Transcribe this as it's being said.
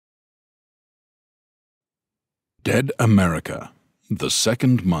Dead America, the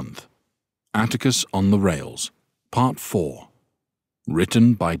Second Month, Atticus on the Rails, Part 4,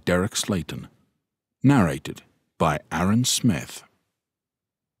 written by Derek Slaton, narrated by Aaron Smith.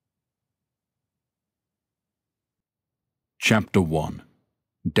 Chapter 1,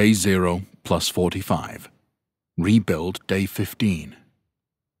 Day 0 plus 45, Rebuild Day 15.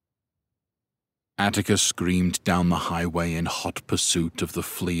 Atticus screamed down the highway in hot pursuit of the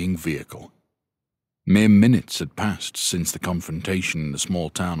fleeing vehicle. Mere minutes had passed since the confrontation in the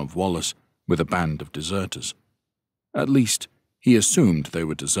small town of Wallace with a band of deserters. At least, he assumed they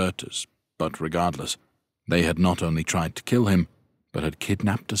were deserters, but regardless, they had not only tried to kill him, but had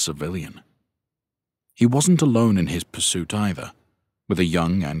kidnapped a civilian. He wasn't alone in his pursuit either, with a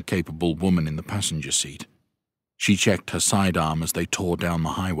young and capable woman in the passenger seat. She checked her sidearm as they tore down the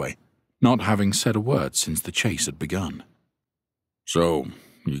highway, not having said a word since the chase had begun. "So,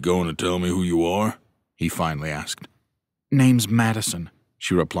 you going to tell me who you are?" he finally asked. "Name's Madison,"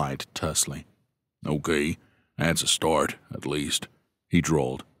 she replied tersely. "Okay, that's a start, at least," he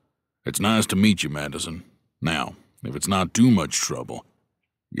drawled. "It's nice to meet you, Madison. Now, if it's not too much trouble,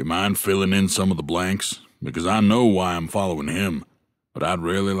 you mind filling in some of the blanks? Because I know why I'm following him, but I'd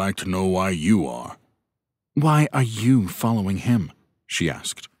really like to know why you are." "Why are you following him?" she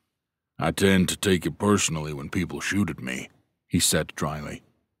asked. "I tend to take it personally when people shoot at me," he said dryly.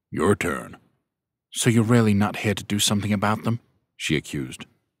 "Your turn." "So you're really not here to do something about them?" she accused.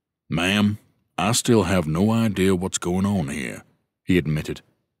 "Ma'am, I still have no idea what's going on here," he admitted.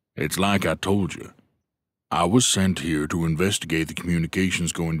 "It's like I told you. I was sent here to investigate the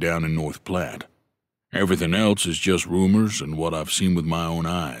communications going down in North Platte. Everything else is just rumors and what I've seen with my own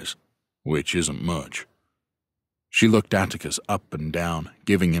eyes, which isn't much." She looked Atticus up and down,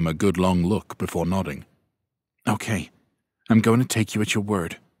 giving him a good long look before nodding. "Okay, I'm going to take you at your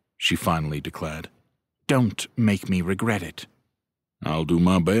word," she finally declared. "Don't make me regret it." "I'll do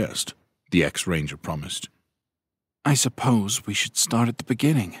my best," the ex-ranger promised. "I suppose we should start at the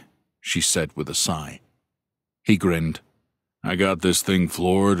beginning," she said with a sigh. He grinned. "I got this thing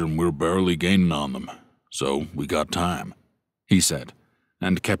floored and we're barely gaining on them, so we got time," he said,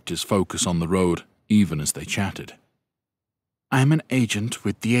 and kept his focus on the road even as they chatted. "I'm an agent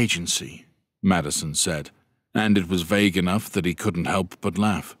with the agency," Madison said, and it was vague enough that he couldn't help but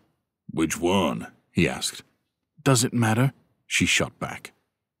laugh. "Which one?" he asked. "Does it matter?" she shot back.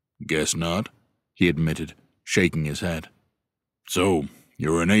 "Guess not," he admitted, shaking his head. "So,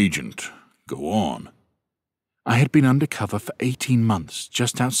 you're an agent. Go on." "I had been undercover for 18 months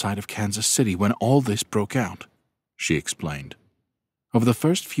just outside of Kansas City when all this broke out," she explained. "Over the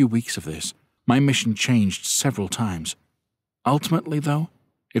first few weeks of this, my mission changed several times. Ultimately, though,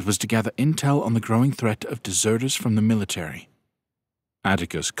 it was to gather intel on the growing threat of deserters from the military."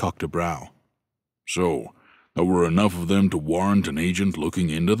 Atticus cocked a brow. "So, there were enough of them to warrant an agent looking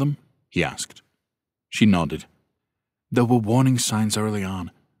into them?" he asked. She nodded. "There were warning signs early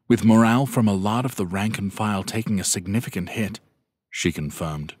on, with morale from a lot of the rank and file taking a significant hit," she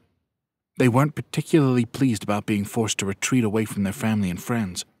confirmed. "They weren't particularly pleased about being forced to retreat away from their family and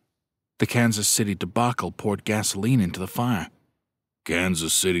friends. The Kansas City debacle poured gasoline into the fire."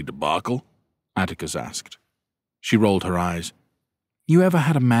 "Kansas City debacle?" Atticus asked. She rolled her eyes. "You ever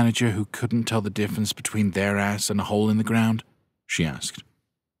had a manager who couldn't tell the difference between their ass and a hole in the ground?" she asked.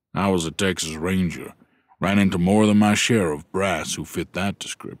 "I was a Texas Ranger. Ran into more than my share of brass who fit that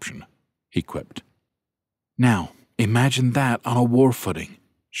description," he quipped. "Now, imagine that on a war footing,"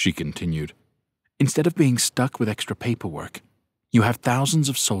 she continued. "Instead of being stuck with extra paperwork, you have thousands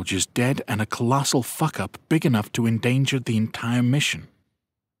of soldiers dead and a colossal fuck-up big enough to endanger the entire mission."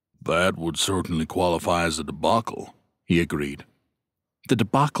 "That would certainly qualify as a debacle," he agreed. "The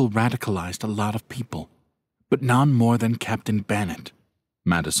debacle radicalized a lot of people, but none more than Captain Bennett,"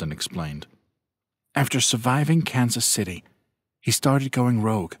 Madison explained. "After surviving Kansas City, he started going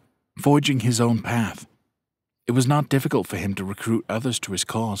rogue, forging his own path. It was not difficult for him to recruit others to his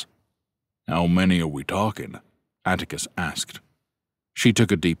cause." "How many are we talking?" Atticus asked. She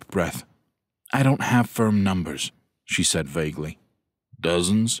took a deep breath. "I don't have firm numbers," she said vaguely.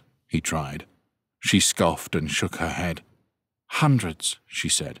 "Dozens?" he tried. She scoffed and shook her head. "Hundreds," she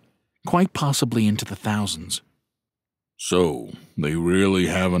said, "quite possibly into the thousands." "So, they really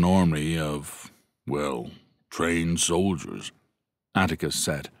have an army of, trained soldiers," Atticus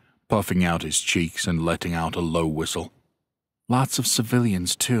said, puffing out his cheeks and letting out a low whistle. "Lots of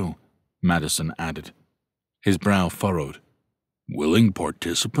civilians, too," Madison added. His brow furrowed. "Willing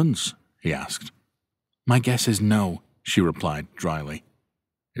participants?" he asked. "My guess is no," she replied dryly.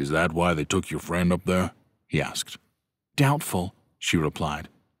 "Is that why they took your friend up there?" he asked. "Doubtful," she replied.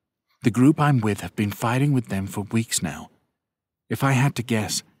 The group I'm with have been fighting with them for weeks now. If I had to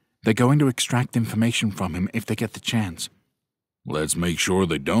guess, they're going to extract information from him if they get the chance." "Let's make sure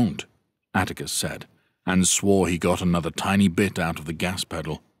they don't," Atticus said, and swore he got another tiny bit out of the gas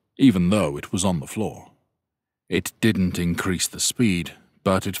pedal, even though it was on the floor. It didn't increase the speed,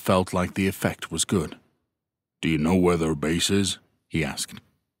 but it felt like the effect was good. "Do you know where their base is?" he asked.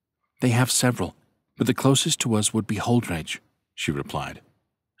 "They have several, but the closest to us would be Holdredge," she replied.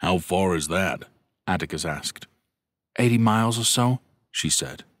 "How far is that?" Atticus asked. 80 miles or so," she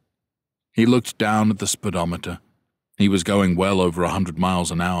said. He looked down at the speedometer. He was going well over 100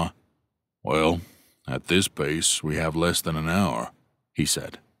 miles an hour. "Well, at this pace, we have less than an hour," he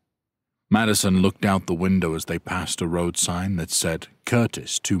said. Madison looked out the window as they passed a road sign that said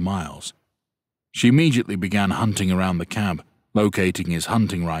Curtis 2 miles. She immediately began hunting around the cab, locating his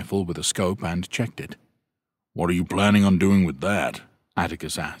hunting rifle with a scope, and checked it. "What are you planning on doing with that?"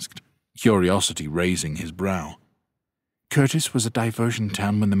 Atticus asked, curiosity raising his brow. "Curtis was a diversion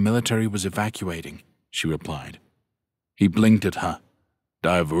town when the military was evacuating," she replied. He blinked at her.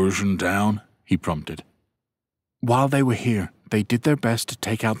 "Diversion town?" he prompted. "While they were here, they did their best to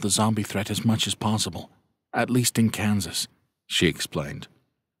take out the zombie threat as much as possible, at least in Kansas," she explained.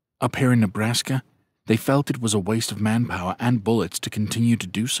 "Up here in Nebraska, they felt it was a waste of manpower and bullets to continue to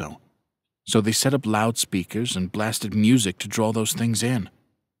do so. So they set up loudspeakers and blasted music to draw those things in.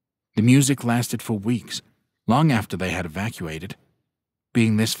 The music lasted for weeks, long after they had evacuated.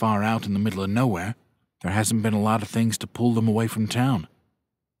 Being this far out in the middle of nowhere, there hasn't been a lot of things to pull them away from town."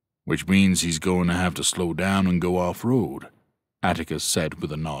 "Which means he's going to have to slow down and go off-road," Atticus said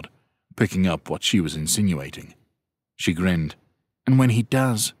with a nod, picking up what she was insinuating. She grinned. "And when he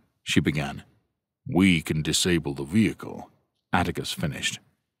does," she began. "We can disable the vehicle," Atticus finished.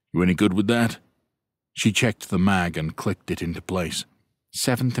 "You any good with that?" She checked the mag and clicked it into place.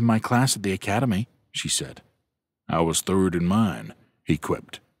 7th in my class at the academy," she said. "I was 3rd in mine," he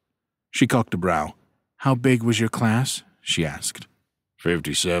quipped. She cocked a brow. "How big was your class?" she asked.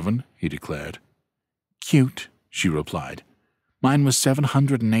 57, he declared. "Cute," she replied. "Mine was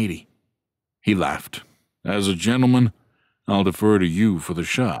 780. He laughed. "As a gentleman, I'll defer to you for the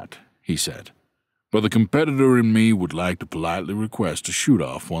shot," he said. "But the competitor in me would like to politely request a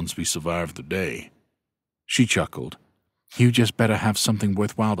shoot-off once we survive the day." She chuckled. "You just better have something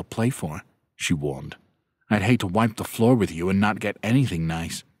worthwhile to play for," she warned. "I'd hate to wipe the floor with you and not get anything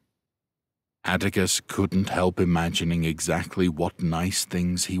nice." Atticus couldn't help imagining exactly what nice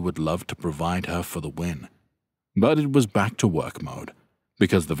things he would love to provide her for the win. But it was back to work mode,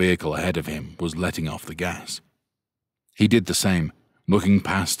 because the vehicle ahead of him was letting off the gas. He did the same, looking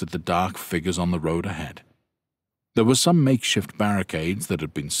past at the dark figures on the road ahead. There were some makeshift barricades that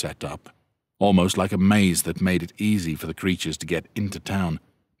had been set up, almost like a maze that made it easy for the creatures to get into town,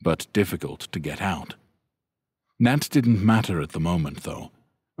 but difficult to get out. That didn't matter at the moment, though,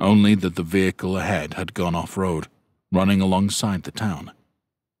 only that the vehicle ahead had gone off-road, running alongside the town.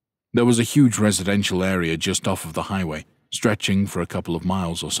 There was a huge residential area just off of the highway, stretching for a couple of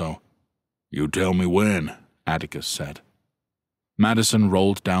miles or so. "You tell me when," Atticus said. Madison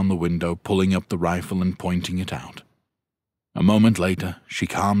rolled down the window, pulling up the rifle and pointing it out. A moment later, she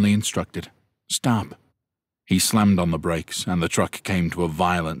calmly instructed, "Stop." He slammed on the brakes, and the truck came to a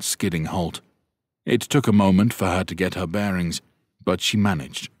violent, skidding halt. It took a moment for her to get her bearings, but she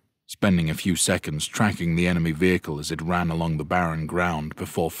managed, spending a few seconds tracking the enemy vehicle as it ran along the barren ground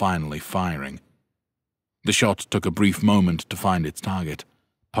before finally firing. The shot took a brief moment to find its target,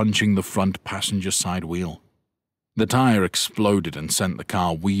 punching the front passenger side wheel. The tire exploded and sent the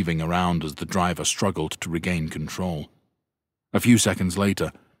car weaving around as the driver struggled to regain control. A few seconds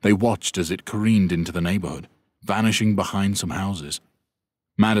later, they watched as it careened into the neighborhood, vanishing behind some houses.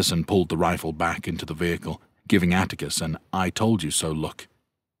 Madison pulled the rifle back into the vehicle, giving Atticus an I-told-you-so look.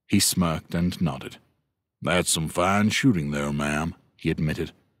 He smirked and nodded. "That's some fine shooting there, ma'am," he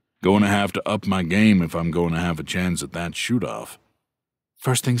admitted. "Going to have to up my game if I'm going to have a chance at that shoot-off."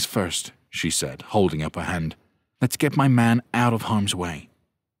 "First things first," she said, holding up a hand. "Let's get my man out of harm's way."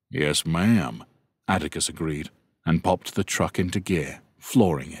 "Yes, ma'am," Atticus agreed, and popped the truck into gear,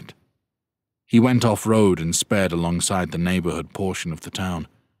 flooring it. He went off-road and sped alongside the neighborhood portion of the town,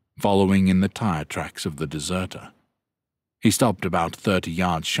 following in the tire tracks of the deserter. He stopped about 30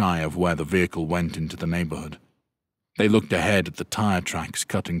 yards shy of where the vehicle went into the neighborhood. They looked ahead at the tire tracks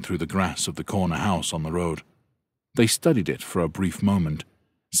cutting through the grass of the corner house on the road. They studied it for a brief moment,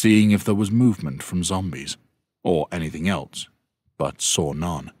 seeing if there was movement from zombies, or anything else, but saw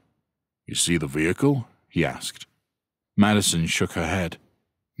none. "You see the vehicle?" he asked. Madison shook her head.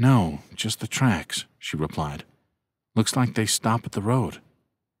 "No, just the tracks," she replied. "Looks like they stop at the road."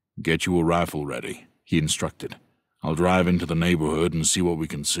 Get you a rifle ready, he instructed. I'll drive into the neighborhood and see what we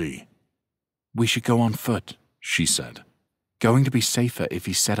can see. We should go on foot, she said. Going to be safer if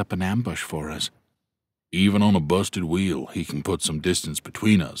he set up an ambush for us. Even on a busted wheel, he can put some distance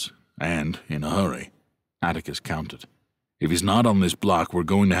between us, and in a hurry, Atticus countered. If he's not on this block, we're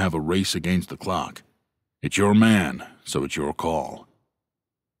going to have a race against the clock. It's your man, so it's your call.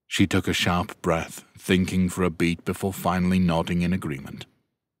 She took a sharp breath, thinking for a beat before finally nodding in agreement.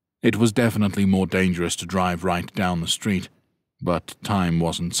 It was definitely more dangerous to drive right down the street, but time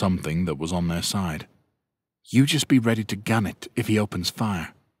wasn't something that was on their side. You just be ready to gun it if he opens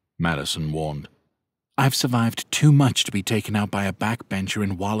fire, Madison warned. I've survived too much to be taken out by a backbencher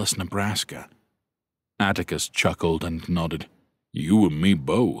in Wallace, Nebraska. Atticus chuckled and nodded. You and me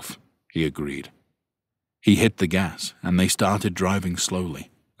both, he agreed. He hit the gas, and they started driving slowly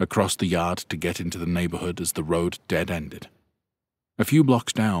across the yard to get into the neighborhood as the road dead-ended. A few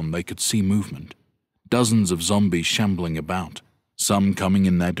blocks down, they could see movement. Dozens of zombies shambling about, some coming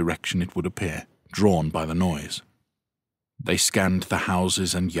in their direction, it would appear, drawn by the noise. They scanned the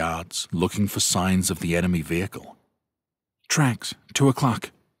houses and yards, looking for signs of the enemy vehicle. Tracks, 2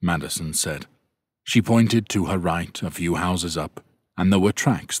 o'clock, Madison said. She pointed to her right, a few houses up, and there were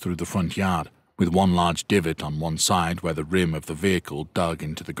tracks through the front yard, with one large divot on one side where the rim of the vehicle dug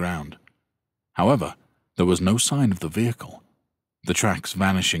into the ground. However, there was no sign of the vehicle, the tracks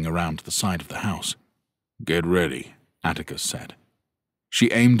vanishing around the side of the house. Get ready, Atticus said.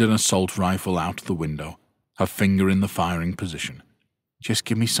 She aimed an assault rifle out the window, her finger in the firing position. Just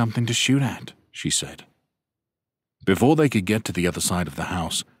give me something to shoot at, she said. Before they could get to the other side of the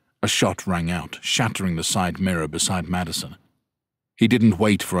house, a shot rang out, shattering the side mirror beside Madison. He didn't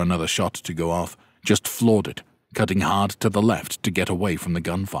wait for another shot to go off, just floored it, cutting hard to the left to get away from the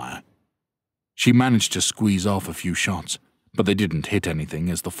gunfire. She managed to squeeze off a few shots, but they didn't hit anything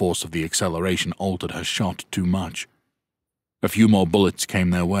as the force of the acceleration altered her shot too much. A few more bullets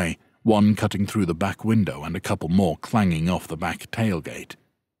came their way, one cutting through the back window and a couple more clanging off the back tailgate.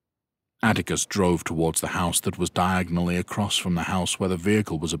 Atticus drove towards the house that was diagonally across from the house where the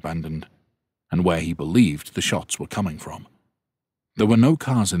vehicle was abandoned, and where he believed the shots were coming from. There were no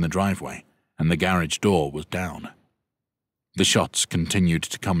cars in the driveway, and the garage door was down. The shots continued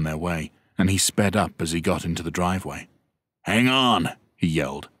to come their way, and he sped up as he got into the driveway. "Hang on!" he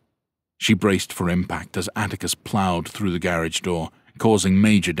yelled. She braced for impact as Atticus plowed through the garage door, causing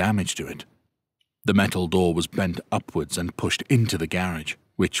major damage to it. The metal door was bent upwards and pushed into the garage,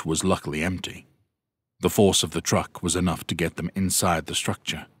 which was luckily empty. The force of the truck was enough to get them inside the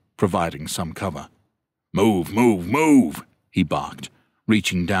structure, providing some cover. "Move, move, move!" he barked,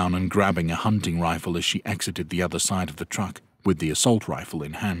 reaching down and grabbing a hunting rifle as she exited the other side of the truck with the assault rifle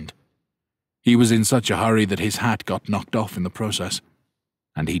in hand. He was in such a hurry that his hat got knocked off in the process,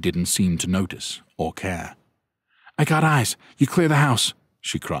 and he didn't seem to notice or care. "I got eyes. You clear the house,"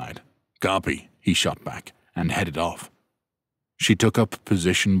 she cried. "Copy," he shot back, and headed off. She took up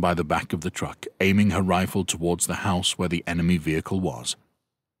position by the back of the truck, aiming her rifle towards the house where the enemy vehicle was.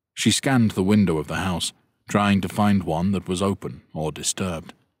 She scanned the window of the house, trying to find one that was open or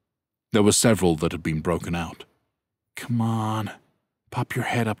disturbed. There were several that had been broken out. "Come on, pop your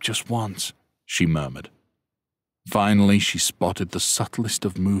head up just once," she murmured. Finally, she spotted the subtlest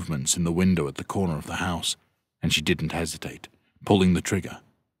of movements in the window at the corner of the house, and she didn't hesitate, pulling the trigger.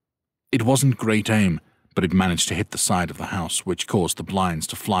 It wasn't great aim, but it managed to hit the side of the house, which caused the blinds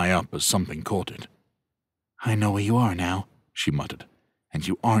to fly up as something caught it. "I know where you are now," she muttered, "and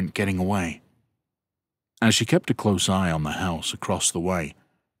you aren't getting away." As she kept a close eye on the house across the way,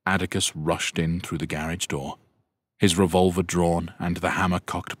 Atticus rushed in through the garage door, his revolver drawn and the hammer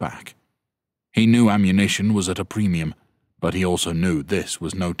cocked back. He knew ammunition was at a premium, but he also knew this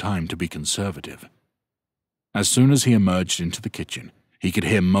was no time to be conservative. As soon as he emerged into the kitchen, he could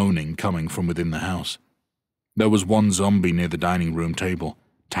hear moaning coming from within the house. There was one zombie near the dining room table,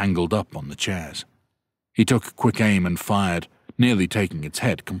 tangled up on the chairs. He took quick aim and fired, nearly taking its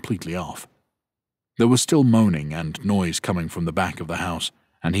head completely off. There was still moaning and noise coming from the back of the house,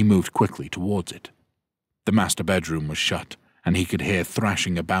 and he moved quickly towards it. The master bedroom was shut, and he could hear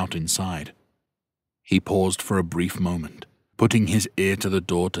thrashing about inside. He paused for a brief moment, putting his ear to the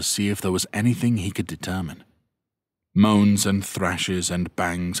door to see if there was anything he could determine. Moans and thrashes and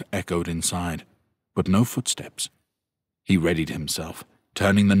bangs echoed inside, but no footsteps. He readied himself,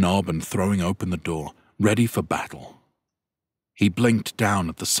 turning the knob and throwing open the door, ready for battle. He blinked down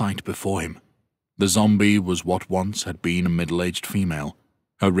at the sight before him. The zombie was what once had been a middle-aged female,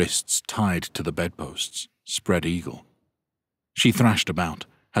 her wrists tied to the bedposts, spread eagle. She thrashed about,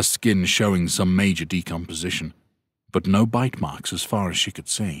 her skin showing some major decomposition, but no bite marks as far as she could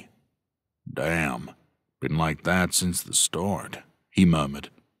see. Damn, been like that since the start, he murmured,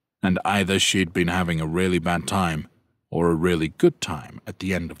 and either she'd been having a really bad time or a really good time at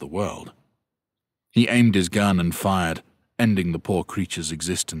the end of the world. He aimed his gun and fired, ending the poor creature's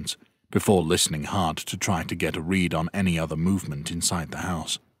existence, before listening hard to try to get a read on any other movement inside the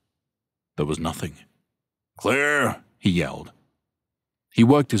house. There was nothing. "Clear!" he yelled. He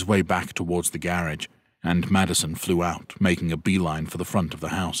worked his way back towards the garage, and Madison flew out, making a beeline for the front of the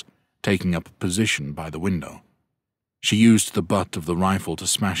house, taking up a position by the window. She used the butt of the rifle to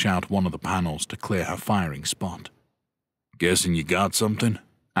smash out one of the panels to clear her firing spot. "Guessing you got something?"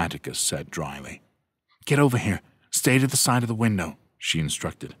 Atticus said dryly. "Get over here. Stay to the side of the window," she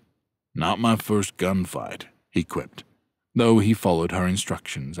instructed. "Not my first gunfight," he quipped, though he followed her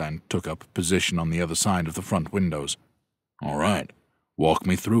instructions and took up a position on the other side of the front windows. "All right, walk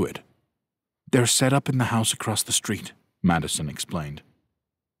me through it." "They're set up in the house across the street," Madison explained.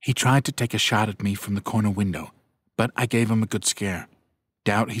 "He tried to take a shot at me from the corner window, but I gave him a good scare.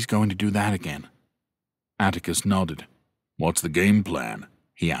 Doubt he's going to do that again." Atticus nodded. "What's the game plan?"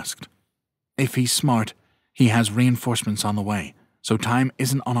 he asked. "If he's smart, he has reinforcements on the way, so time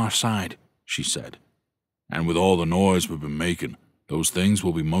isn't on our side," she said. "And with all the noise we've been making, those things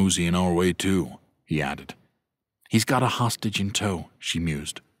will be moseying our way too," he added. "He's got a hostage in tow," she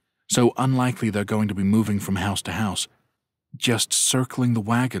mused. "So unlikely they're going to be moving from house to house, just circling the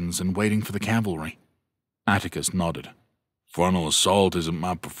wagons and waiting for the cavalry." Atticus nodded. "Frontal assault isn't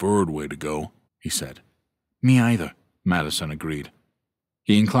my preferred way to go," he said. "Me either," Madison agreed.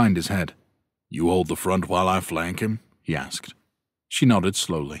 He inclined his head. "You hold the front while I flank him?" he asked. She nodded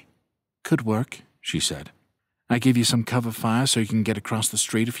slowly. "Could work," she said. "I give you some cover fire so you can get across the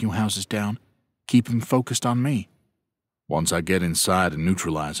street a few houses down. Keep him focused on me." "Once I get inside and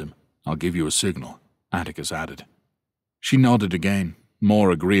neutralize him, I'll give you a signal," Atticus added. She nodded again,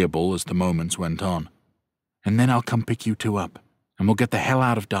 more agreeable as the moments went on. "And then I'll come pick you two up, and we'll get the hell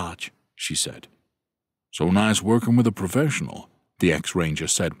out of Dodge," she said. "So nice working with a professional," the ex-ranger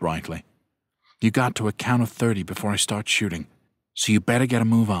said brightly. "You got to a count of 30 before I start shooting, so you better get a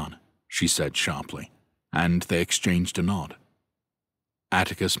move on," she said sharply, and they exchanged a nod.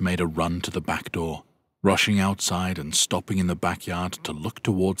 Atticus made a run to the back door, rushing outside and stopping in the backyard to look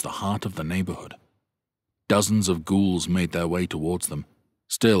towards the heart of the neighborhood. Dozens of ghouls made their way towards them,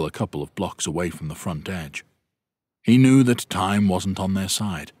 still a couple of blocks away from the front edge. He knew that time wasn't on their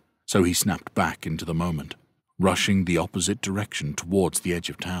side, so he snapped back into the moment, rushing the opposite direction towards the edge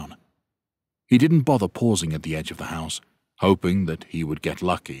of town. He didn't bother pausing at the edge of the house, hoping that he would get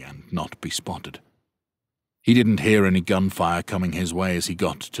lucky and not be spotted. He didn't hear any gunfire coming his way as he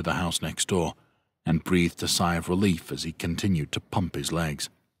got to the house next door, and breathed a sigh of relief as he continued to pump his legs.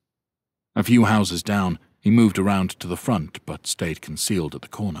 A few houses down, he moved around to the front but stayed concealed at the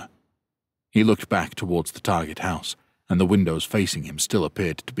corner. He looked back towards the target house, and the windows facing him still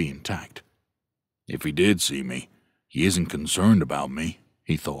appeared to be intact. "If he did see me, he isn't concerned about me,"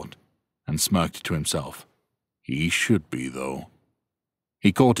 he thought, and smirked to himself. "He should be, though."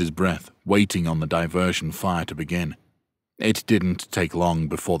 He caught his breath, waiting on the diversion fire to begin. It didn't take long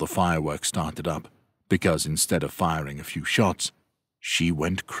before the fireworks started up, because instead of firing a few shots, she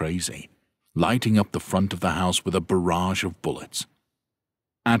went crazy, lighting up the front of the house with a barrage of bullets.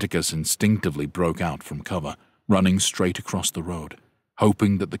 Atticus instinctively broke out from cover, running straight across the road,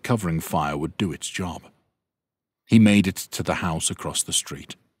 hoping that the covering fire would do its job. He made it to the house across the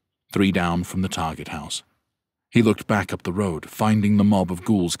street, 3 down from the target house. He looked back up the road, finding the mob of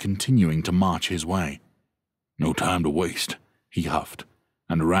ghouls continuing to march his way. "No time to waste," he huffed,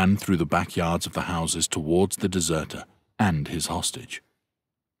 and ran through the backyards of the houses towards the deserter and his hostage.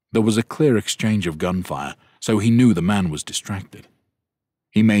 There was a clear exchange of gunfire, so he knew the man was distracted.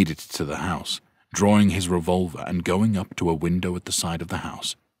 He made it to the house, drawing his revolver and going up to a window at the side of the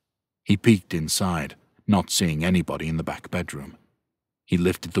house. He peeked inside, not seeing anybody in the back bedroom. He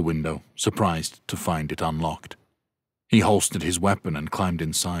lifted the window, surprised to find it unlocked. He holstered his weapon and climbed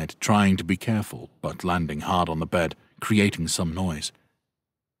inside, trying to be careful, but landing hard on the bed, creating some noise.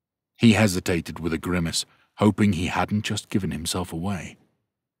 He hesitated with a grimace, hoping he hadn't just given himself away.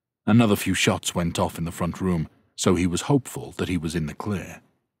 Another few shots went off in the front room, so he was hopeful that he was in the clear.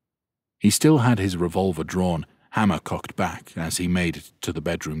 He still had his revolver drawn, hammer cocked back as he made it to the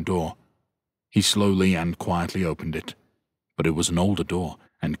bedroom door. He slowly and quietly opened it, but it was an older door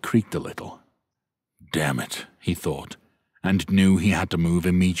and creaked a little. Damn it, he thought, and knew he had to move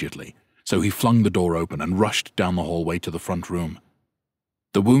immediately, so he flung the door open and rushed down the hallway to the front room.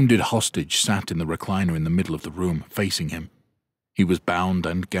 The wounded hostage sat in the recliner in the middle of the room, facing him. He was bound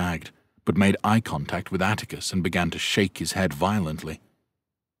and gagged, but made eye contact with Atticus and began to shake his head violently.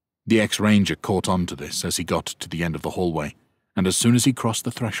 The ex-ranger caught on to this as he got to the end of the hallway, and as soon as he crossed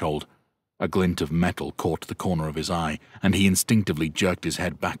the threshold, a glint of metal caught the corner of his eye, and he instinctively jerked his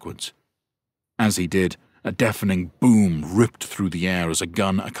head backwards. As he did, a deafening boom ripped through the air as a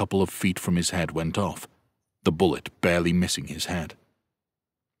gun a couple of feet from his head went off, the bullet barely missing his head.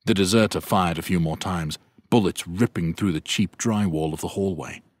 The deserter fired a few more times, bullets ripping through the cheap drywall of the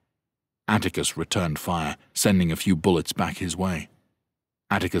hallway. Atticus returned fire, sending a few bullets back his way.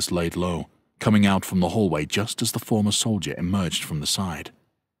 Atticus laid low, coming out from the hallway just as the former soldier emerged from the side.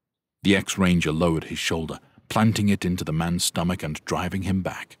 The ex-ranger lowered his shoulder, planting it into the man's stomach and driving him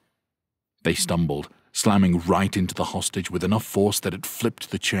back. They stumbled, slamming right into the hostage with enough force that it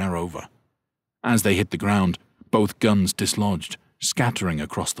flipped the chair over. As they hit the ground, both guns dislodged, scattering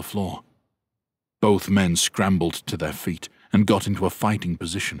across the floor. Both men scrambled to their feet and got into a fighting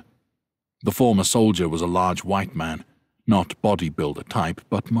position. The former soldier was a large white man, not bodybuilder type,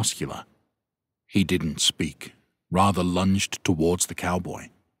 but muscular. He didn't speak, rather lunged towards the cowboy,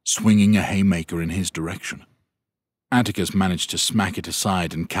 swinging a haymaker in his direction. Atticus managed to smack it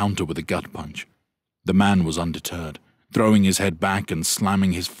aside and counter with a gut punch. The man was undeterred, throwing his head back and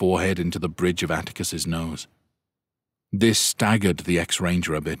slamming his forehead into the bridge of Atticus's nose. This staggered the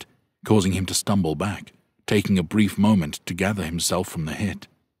ex-ranger a bit, causing him to stumble back, taking a brief moment to gather himself from the hit.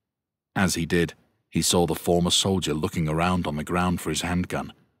 As he did, he saw the former soldier looking around on the ground for his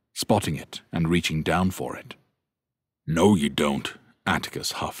handgun, spotting it and reaching down for it. "No, you don't,"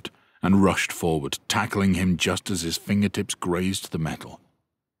 Atticus huffed, and rushed forward, tackling him just as his fingertips grazed the metal.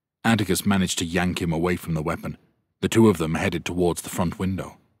 Atticus managed to yank him away from the weapon. The two of them headed towards the front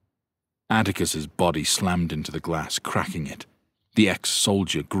window. Atticus's body slammed into the glass, cracking it. The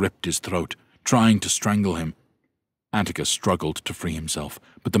ex-soldier gripped his throat, trying to strangle him. Atticus struggled to free himself,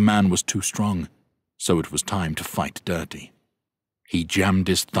 but the man was too strong, so it was time to fight dirty. He jammed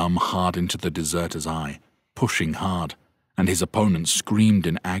his thumb hard into the deserter's eye, pushing hard, and his opponent screamed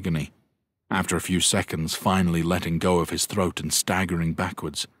in agony, after a few seconds finally letting go of his throat and staggering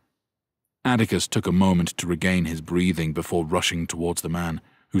backwards. Atticus took a moment to regain his breathing before rushing towards the man,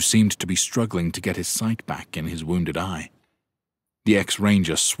 who seemed to be struggling to get his sight back in his wounded eye. The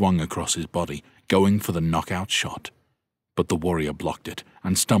ex-ranger swung across his body, going for the knockout shot, but the warrior blocked it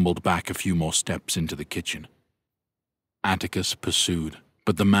and stumbled back a few more steps into the kitchen. Atticus pursued,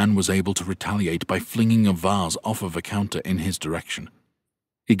 but the man was able to retaliate by flinging a vase off of a counter in his direction.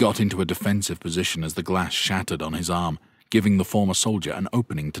 He got into a defensive position as the glass shattered on his arm, giving the former soldier an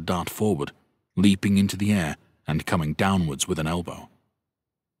opening to dart forward, leaping into the air and coming downwards with an elbow.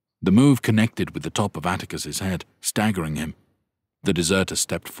 The move connected with the top of Atticus's head, staggering him. The deserter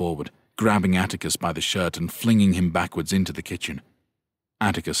stepped forward, grabbing Atticus by the shirt and flinging him backwards into the kitchen.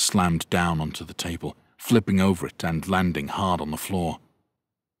 Atticus slammed down onto the table, flipping over it and landing hard on the floor.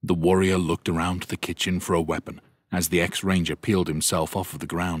 The warrior looked around the kitchen for a weapon as the ex-ranger peeled himself off of the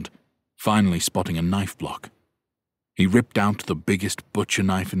ground, finally spotting a knife block. He ripped out the biggest butcher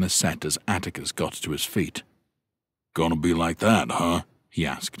knife in the set as Atticus got to his feet. "Gonna be like that, huh?" he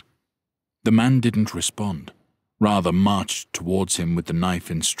asked. The man didn't respond, rather marched towards him with the knife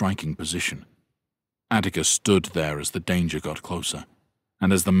in striking position. Atticus stood there as the danger got closer,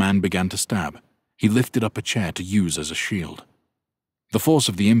 and as the man began to stab, he lifted up a chair to use as a shield. The force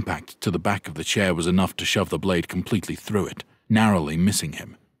of the impact to the back of the chair was enough to shove the blade completely through it, narrowly missing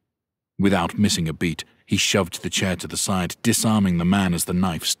him. Without missing a beat, he shoved the chair to the side, disarming the man as the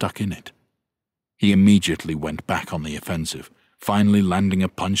knife stuck in it. He immediately went back on the offensive, finally landing a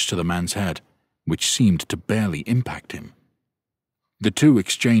punch to the man's head, which seemed to barely impact him. The two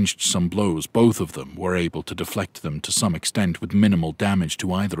exchanged some blows. Both of them were able to deflect them to some extent with minimal damage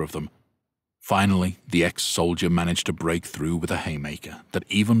to either of them. Finally, the ex-soldier managed to break through with a haymaker that,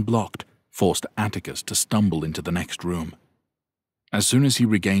 even blocked, forced Atticus to stumble into the next room. As soon as he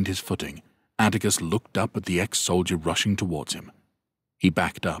regained his footing, Atticus looked up at the ex-soldier rushing towards him. He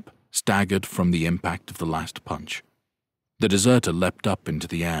backed up, staggered from the impact of the last punch. The deserter leapt up into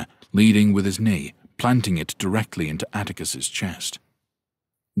the air, leading with his knee, planting it directly into Atticus's chest.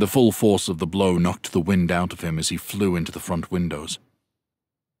 The full force of the blow knocked the wind out of him as he flew into the front windows.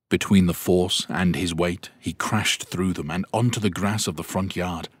 Between the force and his weight, he crashed through them and onto the grass of the front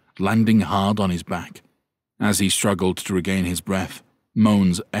yard, landing hard on his back. As he struggled to regain his breath,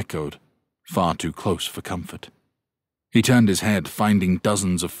 moans echoed, far too close for comfort. He turned his head, finding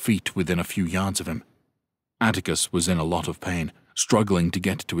dozens of feet within a few yards of him. Atticus was in a lot of pain, struggling to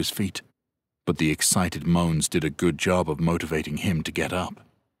get to his feet, but the excited moans did a good job of motivating him to get up.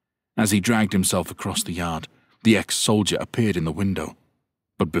 As he dragged himself across the yard, the ex-soldier appeared in the window.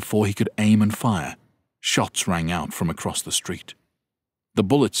 but before he could aim and fire, shots rang out from across the street. The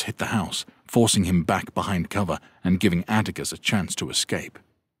bullets hit the house, forcing him back behind cover and giving Atticus a chance to escape.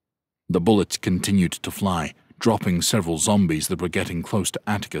 The bullets continued to fly, dropping several zombies that were getting close to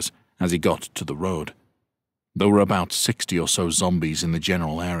Atticus as he got to the road. There were about 60 or so zombies in the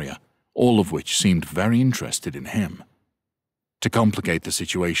general area, all of which seemed very interested in him. To complicate the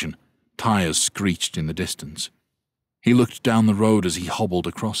situation, tires screeched in the distance. He looked down the road as he hobbled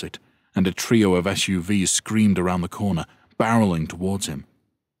across it, and a trio of SUVs screamed around the corner, barreling towards him.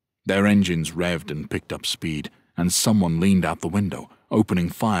 Their engines revved and picked up speed, and someone leaned out the window, opening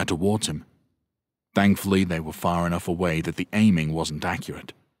fire towards him. Thankfully, they were far enough away that the aiming wasn't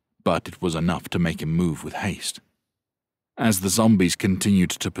accurate, but it was enough to make him move with haste. As the zombies continued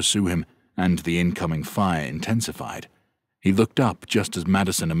to pursue him and the incoming fire intensified, he looked up just as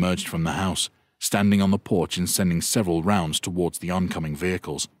Madison emerged from the house, standing on the porch and sending several rounds towards the oncoming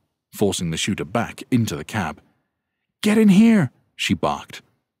vehicles, forcing the shooter back into the cab. "Get in here!" she barked.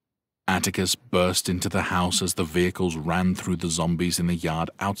 Atticus burst into the house as the vehicles ran through the zombies in the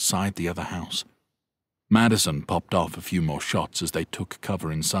yard outside the other house. Madison popped off a few more shots as they took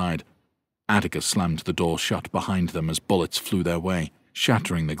cover inside. Atticus slammed the door shut behind them as bullets flew their way,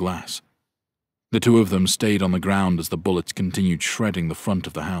 shattering the glass. The two of them stayed on the ground as the bullets continued shredding the front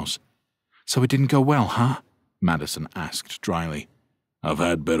of the house. "So it didn't go well, huh?" Madison asked dryly. "I've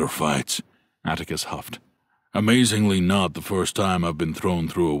had better fights," Atticus huffed. "Amazingly not the first time I've been thrown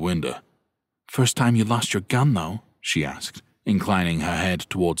through a window." "First time you lost your gun, though?" she asked, inclining her head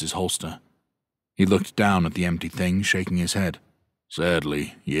towards his holster. He looked down at the empty thing, shaking his head.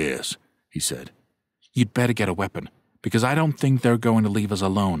 "Sadly, yes," he said. "You'd better get a weapon, because I don't think they're going to leave us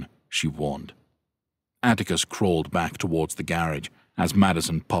alone," she warned. Atticus crawled back towards the garage as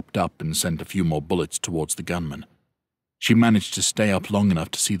Madison popped up and sent a few more bullets towards the gunman. She managed to stay up long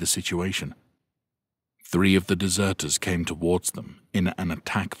enough to see the situation. 3 of the deserters came towards them in an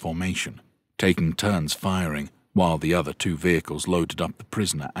attack formation, taking turns firing while the other 2 vehicles loaded up the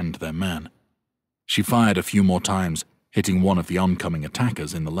prisoner and their man. She fired a few more times, hitting one of the oncoming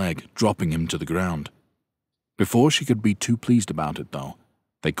attackers in the leg, dropping him to the ground. Before she could be too pleased about it, though,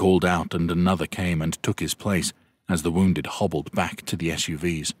 they called out and another came and took his place as the wounded hobbled back to the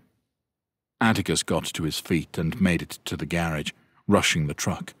SUVs. Atticus got to his feet and made it to the garage, rushing the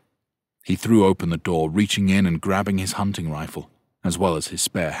truck. He threw open the door, reaching in and grabbing his hunting rifle, as well as his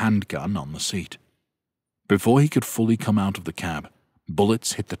spare handgun on the seat. Before he could fully come out of the cab,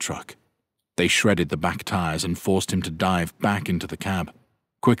 bullets hit the truck. They shredded the back tires and forced him to dive back into the cab,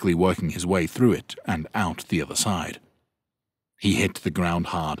 quickly working his way through it and out the other side. He hit the ground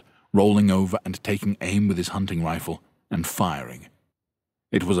hard, rolling over and taking aim with his hunting rifle and firing.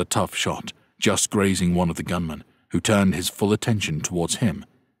 It was a tough shot, just grazing one of the gunmen, who turned his full attention towards him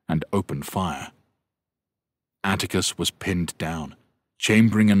and opened fire. Atticus was pinned down,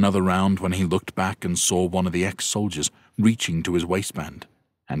 chambering another round when he looked back and saw one of the ex-soldiers reaching to his waistband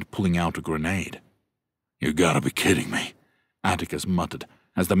and pulling out a grenade. "You gotta be kidding me," Atticus muttered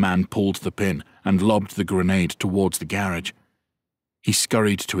as the man pulled the pin and lobbed the grenade towards the garage. He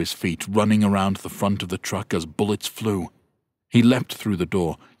scurried to his feet, running around the front of the truck as bullets flew. He leapt through the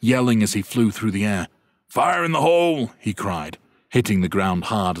door, yelling as he flew through the air. "Fire in the hole!" he cried, hitting the ground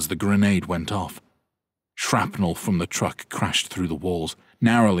hard as the grenade went off. Shrapnel from the truck crashed through the walls,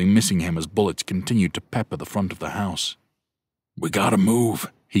 narrowly missing him as bullets continued to pepper the front of the house. "We gotta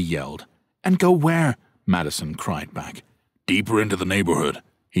move," he yelled. "And go where?" Madison cried back. "Deeper into the neighborhood,"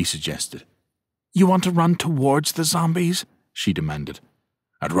 he suggested. "You want to run towards the zombies?" she demanded.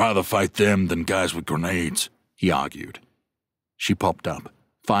 "I'd rather fight them than guys with grenades," he argued. She popped up,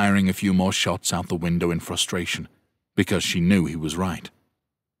 firing a few more shots out the window in frustration, because she knew he was right.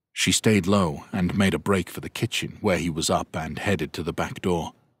 She stayed low and made a break for the kitchen where he was up and headed to the back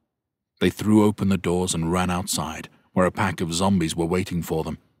door. They threw open the doors and ran outside, where a pack of zombies were waiting for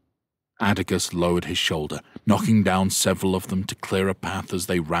them. Atticus lowered his shoulder, knocking down several of them to clear a path as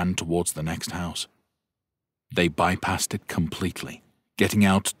they ran towards the next house. They bypassed it completely, getting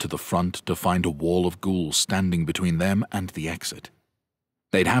out to the front to find a wall of ghouls standing between them and the exit.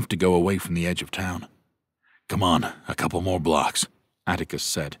 They'd have to go away from the edge of town. "Come on, a couple more blocks," Atticus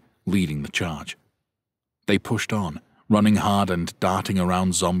said, leading the charge. They pushed on, running hard and darting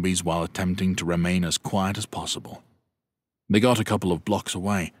around zombies while attempting to remain as quiet as possible. They got a couple of blocks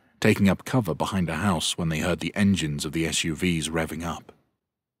away, taking up cover behind a house when they heard the engines of the SUVs revving up.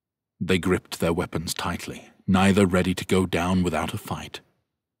 They gripped their weapons tightly, neither ready to go down without a fight.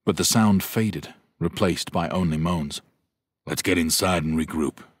 But the sound faded, replaced by only moans. "Let's get inside and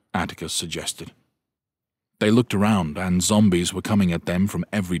regroup," Atticus suggested. They looked around, and zombies were coming at them from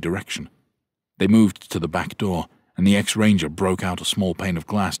every direction. They moved to the back door, and the ex-ranger broke out a small pane of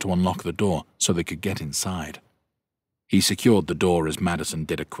glass to unlock the door so they could get inside. He secured the door as Madison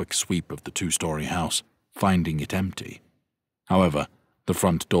did a quick sweep of the two-story house, finding it empty. However, the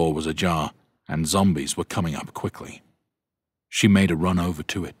front door was ajar, and zombies were coming up quickly. She made a run over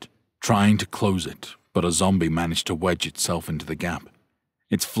to it, trying to close it, but a zombie managed to wedge itself into the gap.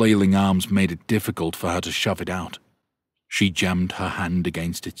 Its flailing arms made it difficult for her to shove it out. She jammed her hand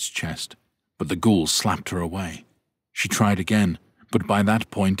against its chest, but the ghoul slapped her away. She tried again, but by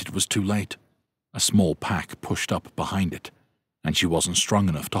that point it was too late. A small pack pushed up behind it, and she wasn't strong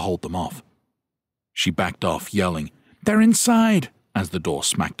enough to hold them off. She backed off, yelling, "They're inside!" as the door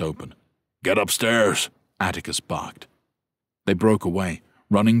smacked open. "Get upstairs!" Atticus barked. They broke away,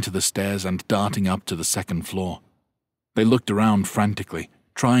 running to the stairs and darting up to the second floor. They looked around frantically,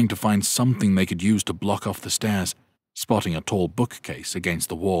 trying to find something they could use to block off the stairs, spotting a tall bookcase against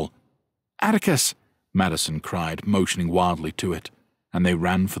the wall. "Atticus!" Madison cried, motioning wildly to it, and they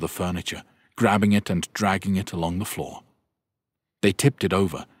ran for the furniture, grabbing it and dragging it along the floor. They tipped it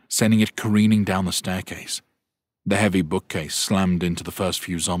over, sending it careening down the staircase. The heavy bookcase slammed into the first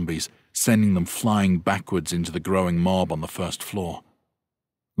few zombies, sending them flying backwards into the growing mob on the first floor.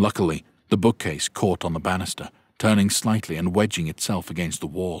 Luckily, the bookcase caught on the banister, turning slightly and wedging itself against the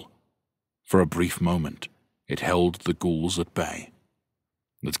wall. For a brief moment, it held the ghouls at bay.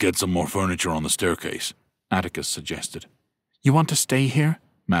 "Let's get some more furniture on the staircase," Atticus suggested. "You want to stay here?"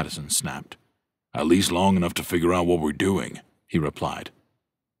 Madison snapped. "At least long enough to figure out what we're doing," he replied.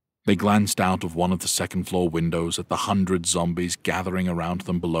 They glanced out of one of the second-floor windows at the 100 zombies gathering around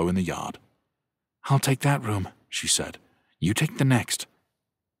them below in the yard. "I'll take that room," she said. "You take the next."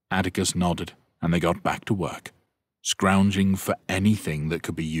 Atticus nodded, and they got back to work, scrounging for anything that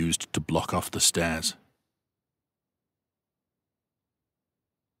could be used to block off the stairs.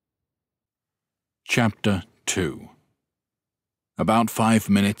 Chapter 2. About 5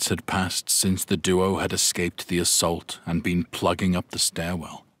 minutes had passed since the duo had escaped the assault and been plugging up the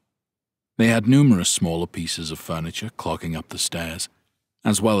stairwell. They had numerous smaller pieces of furniture clogging up the stairs,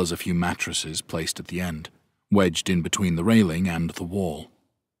 as well as a few mattresses placed at the end, wedged in between the railing and the wall.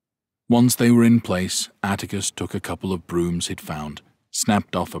 Once they were in place, Atticus took a couple of brooms he'd found,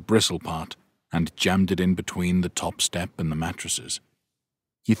 snapped off a bristle part, and jammed it in between the top step and the mattresses.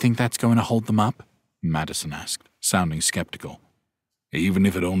 "You think that's going to hold them up?" Madison asked, sounding skeptical. "Even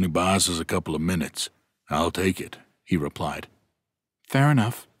if it only buys us a couple of minutes, I'll take it," he replied. "Fair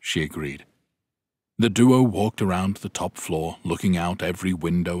enough," she agreed. The duo walked around the top floor, looking out every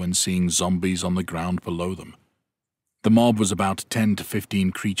window and seeing zombies on the ground below them. The mob was about 10 to 15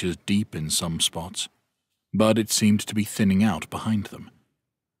 creatures deep in some spots, but it seemed to be thinning out behind them.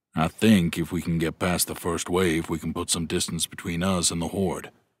 "I think if we can get past the first wave, we can put some distance between us and the horde,"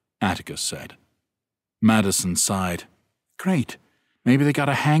 Atticus said. Madison sighed. "Great. Maybe they got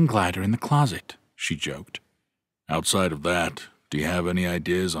a hang glider in the closet," she joked. "Outside of that, do you have any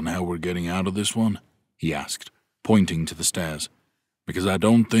ideas on how we're getting out of this one?" he asked, pointing to the stairs. "Because I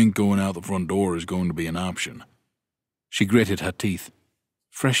don't think going out the front door is going to be an option." She gritted her teeth.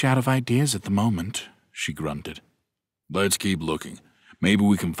 "Fresh out of ideas at the moment," she grunted. "Let's keep looking. Maybe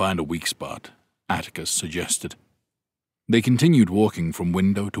we can find a weak spot," Atticus suggested. They continued walking from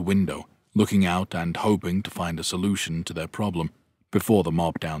window to window, looking out and hoping to find a solution to their problem before the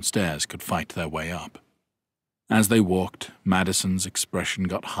mob downstairs could fight their way up. As they walked, Madison's expression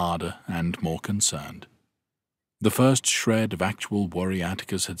got harder and more concerned. The first shred of actual worry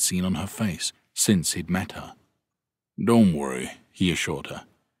Atticus had seen on her face since he'd met her. "Don't worry," he assured her.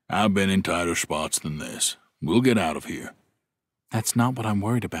 "I've been in tighter spots than this. We'll get out of here." "That's not what I'm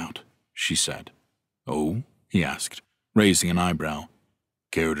worried about," she said. "Oh?" he asked, raising an eyebrow.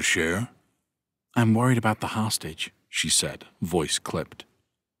 "Care to share?" "I'm worried about the hostage," she said, voice clipped.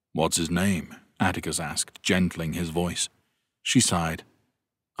 "What's his name?" Atticus asked, gentling his voice. She sighed.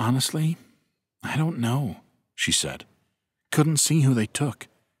 "Honestly, I don't know," she said. "Couldn't see who they took.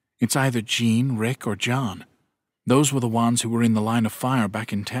 It's either Jean, Rick, or John. Those were the ones who were in the line of fire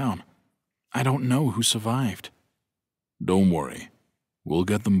back in town. I don't know who survived." "Don't worry. We'll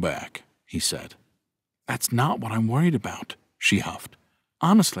get them back," he said. "That's not what I'm worried about," she huffed.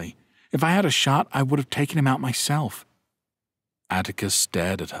 "Honestly, if I had a shot, I would have taken him out myself." Atticus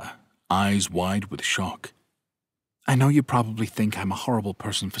stared at her, eyes wide with shock. "I know you probably think I'm a horrible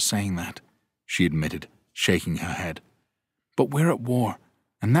person for saying that," she admitted, shaking her head. "But we're at war,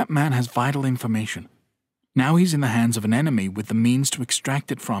 and that man has vital information. Now he's in the hands of an enemy with the means to extract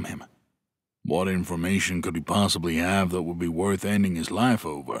it from him." "What information could he possibly have that would be worth ending his life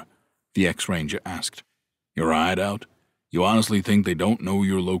over?" the ex-ranger asked. Your hideout? You honestly think they don't know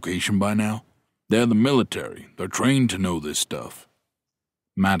your location by now? They're the military. They're trained to know this stuff.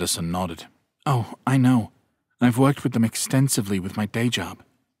 Madison nodded. Oh, I know. I've worked with them extensively with my day job.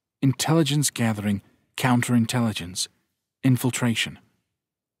 Intelligence gathering, counterintelligence, infiltration.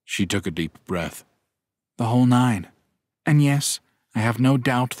 She took a deep breath. The whole nine. And yes, I have no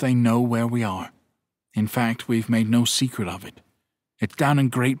doubt they know where we are. In fact, we've made no secret of it. It's down in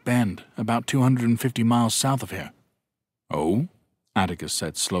Great Bend, about 250 miles south of here. Oh? Atticus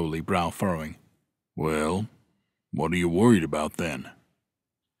said slowly, brow furrowing. Well, what are you worried about then?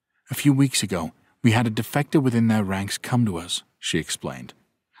 A few weeks ago, we had a defector within their ranks come to us, she explained.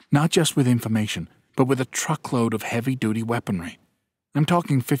 Not just with information, but with a truckload of heavy-duty weaponry. I'm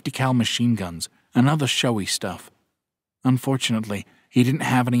talking 50 cal machine guns and other showy stuff. Unfortunately, he didn't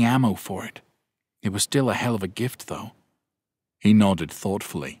have any ammo for it. It was still a hell of a gift, though. He nodded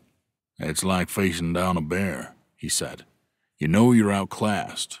thoughtfully. It's like facing down a bear, he said. You know you're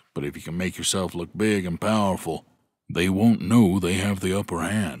outclassed, but if you can make yourself look big and powerful, they won't know they have the upper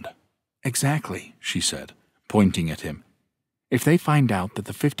hand. Exactly, she said, pointing at him. If they find out that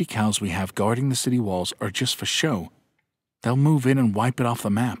the 50 cows we have guarding the city walls are just for show, they'll move in and wipe it off the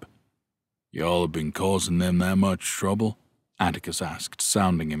map. Y'all have been causing them that much trouble? Atticus asked,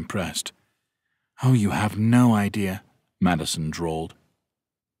 sounding impressed. Oh, you have no idea, Madison drawled.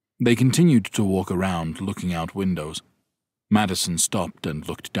 They continued to walk around, looking out windows. Madison stopped and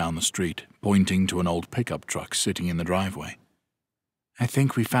looked down the street, pointing to an old pickup truck sitting in the driveway. I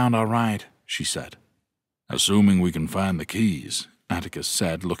think we found our ride, she said. Assuming we can find the keys, Atticus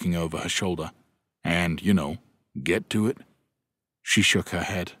said, looking over her shoulder. And, get to it. She shook her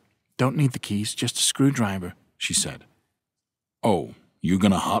head. Don't need the keys, just a screwdriver, she said. Oh, you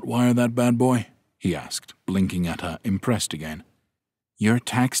gonna hotwire that bad boy? He asked, blinking at her, impressed again. Your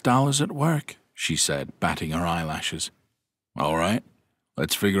tax dollars at work, she said, batting her eyelashes. All right,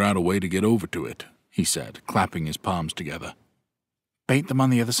 let's figure out a way to get over to it, he said, clapping his palms together. Bait them on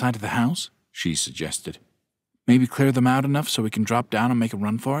the other side of the house, she suggested. Maybe clear them out enough so we can drop down and make a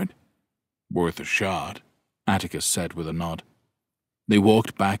run for it? Worth a shot, Atticus said with a nod. They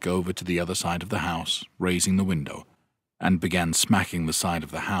walked back over to the other side of the house, raising the window, and began smacking the side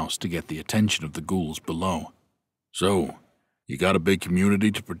of the house to get the attention of the ghouls below. So, you got a big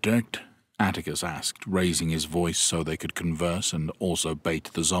community to protect? Atticus asked, raising his voice so they could converse and also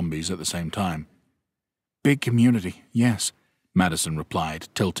bait the zombies at the same time. Big community, yes, Madison replied,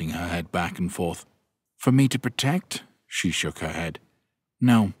 tilting her head back and forth. For me to protect? She shook her head.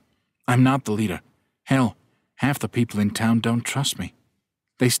 No, I'm not the leader. Hell, half the people in town don't trust me.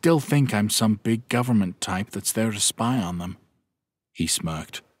 They still think I'm some big government type that's there to spy on them. He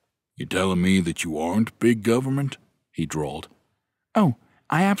smirked. You telling me that you aren't big government? He drawled. Oh,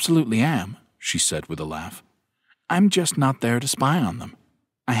 I absolutely am, she said with a laugh. I'm just not there to spy on them.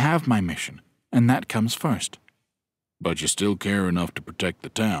 I have my mission, and that comes first. But you still care enough to protect the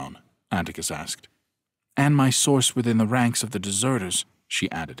town? Atticus asked. And my source within the ranks of the deserters, she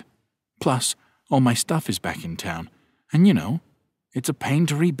added. Plus, all my stuff is back in town, and it's a pain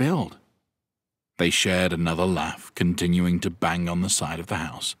to rebuild. They shared another laugh, continuing to bang on the side of the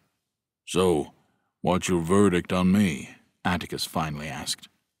house. So, what's your verdict on me? Atticus finally asked.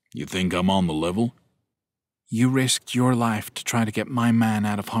 You think I'm on the level? You risked your life to try to get my man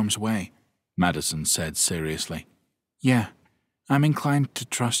out of harm's way, Madison said seriously. Yeah, I'm inclined to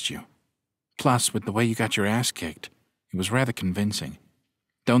trust you. Plus, with the way you got your ass kicked, it was rather convincing.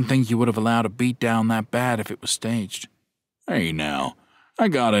 Don't think you would have allowed a beatdown that bad if it was staged. Hey now, I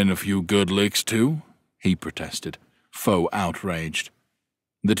got in a few good licks too, he protested, foe outraged.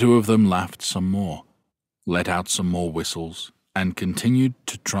 The two of them laughed some more, let out some more whistles, and continued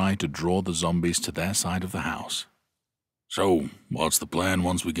to try to draw the zombies to their side of the house. So, what's the plan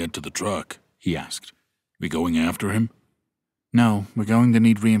once we get to the truck? He asked. We going after him? No, we're going to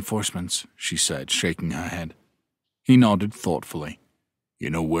need reinforcements, she said, shaking her head. He nodded thoughtfully. You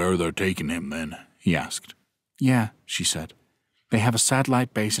know where they're taking him then? He asked. Yeah, she said. They have a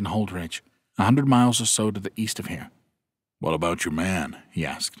satellite base in Holdridge, 100 miles or so to the east of here. What about your man? He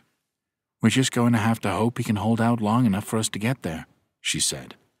asked. We're just going to have to hope he can hold out long enough for us to get there, she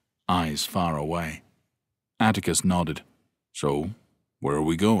said, eyes far away. Atticus nodded. So, where are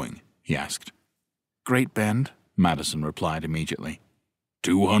we going? He asked. Great Bend, Madison replied immediately.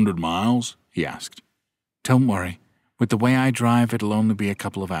 200 miles? He asked. Don't worry. With the way I drive, it'll only be a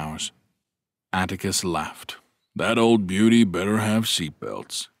couple of hours. Atticus laughed. That old beauty better have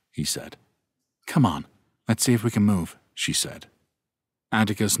seatbelts, he said. Come on, let's see if we can move, she said.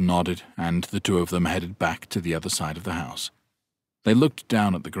 Atticus nodded, and the two of them headed back to the other side of the house. They looked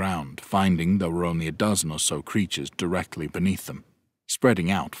down at the ground, finding there were only a dozen or so creatures directly beneath them, spreading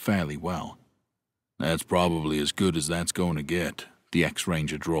out fairly well. That's probably as good as that's going to get, the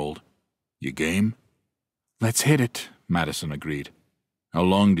ex-ranger drawled. You game? Let's hit it, Madison agreed. How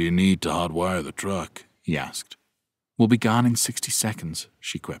long do you need to hotwire the truck? He asked. We'll be gone in 60 seconds,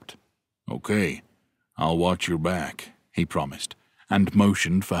 she quipped. Okay, I'll watch your back, he promised, and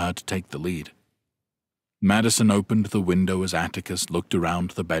motioned for her to take the lead. Madison opened the window as Atticus looked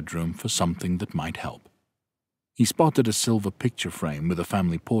around the bedroom for something that might help. He spotted a silver picture frame with a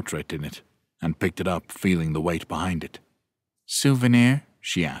family portrait in it, and picked it up, feeling the weight behind it. Souvenir?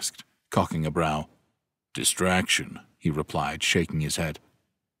 She asked, cocking a brow. Distraction, he replied, shaking his head.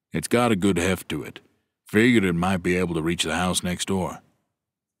 It's got a good heft to it. Figured it might be able to reach the house next door.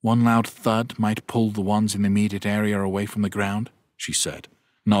 One loud thud might pull the ones in the immediate area away from the ground, she said,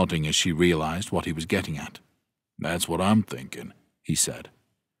 nodding as she realized what he was getting at. That's what I'm thinking, he said.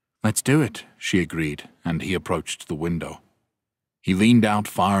 Let's do it, she agreed, and he approached the window. He leaned out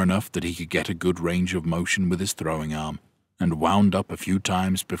far enough that he could get a good range of motion with his throwing arm, and wound up a few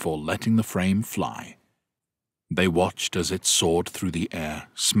times before letting the frame fly. They watched as it soared through the air,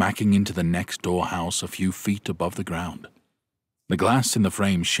 smacking into the next-door house a few feet above the ground. The glass in the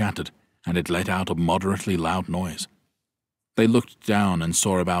frame shattered, and it let out a moderately loud noise. They looked down and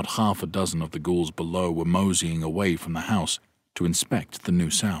saw about half a dozen of the ghouls below were moseying away from the house to inspect the new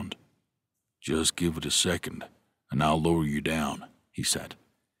sound. Just give it a second, and I'll lower you down, he said.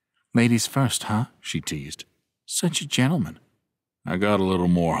 Ladies first, huh? She teased. Such a gentleman. I got a little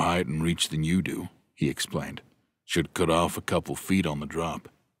more height and reach than you do, he explained. Should cut off a couple feet on the drop.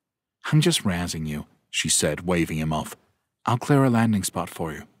 I'm just razzing you, she said, waving him off. I'll clear a landing spot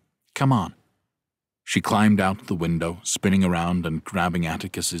for you. Come on. She climbed out the window, spinning around and grabbing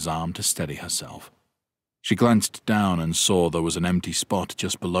Atticus's arm to steady herself. She glanced down and saw there was an empty spot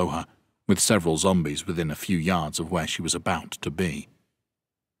just below her, with several zombies within a few yards of where she was about to be.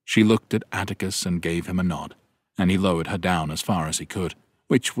 She looked at Atticus and gave him a nod, and he lowered her down as far as he could,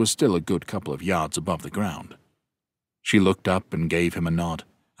 which was still a good couple of yards above the ground. She looked up and gave him a nod,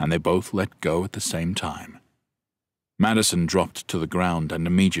 and they both let go at the same time. Madison dropped to the ground and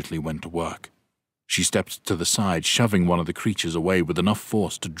immediately went to work. She stepped to the side, shoving one of the creatures away with enough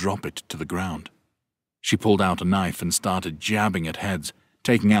force to drop it to the ground. She pulled out a knife and started jabbing at heads,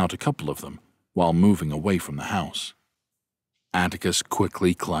 taking out a couple of them, while moving away from the house. Atticus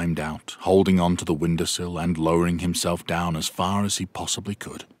quickly climbed out, holding onto the windowsill and lowering himself down as far as he possibly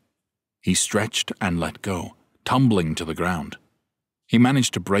could. He stretched and let go, tumbling to the ground. He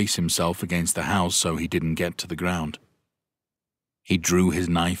managed to brace himself against the house so he didn't get to the ground. He drew his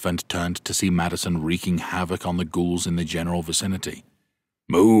knife and turned to see Madison wreaking havoc on the ghouls in the general vicinity.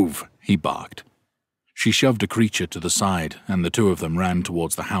 "Move!" he barked. She shoved a creature to the side, and the two of them ran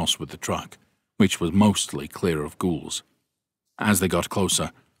towards the house with the truck, which was mostly clear of ghouls. As they got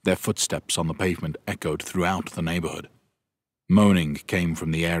closer, their footsteps on the pavement echoed throughout the neighborhood. Moaning came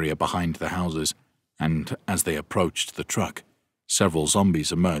from the area behind the houses, and as they approached the truck, several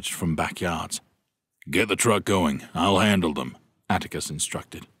zombies emerged from backyards. "Get the truck going. I'll handle them," Atticus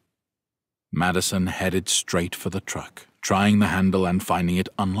instructed. Madison headed straight for the truck, trying the handle and finding it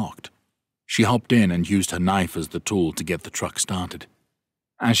unlocked. She hopped in and used her knife as the tool to get the truck started.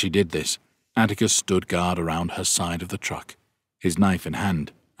 As she did this, Atticus stood guard around her side of the truck, his knife in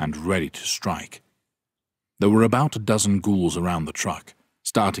hand and ready to strike. There were about a dozen ghouls around the truck,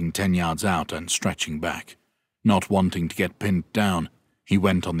 starting 10 yards out and stretching back. Not wanting to get pinned down, he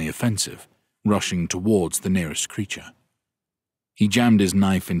went on the offensive, rushing towards the nearest creature. He jammed his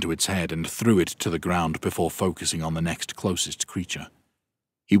knife into its head and threw it to the ground before focusing on the next closest creature.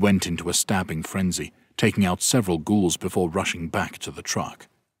 He went into a stabbing frenzy, taking out several ghouls before rushing back to the truck.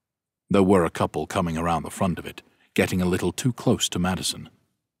 There were a couple coming around the front of it, getting a little too close to Madison.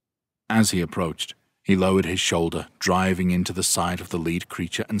 As he approached, he lowered his shoulder, driving into the side of the lead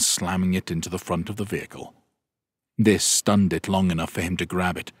creature and slamming it into the front of the vehicle. This stunned it long enough for him to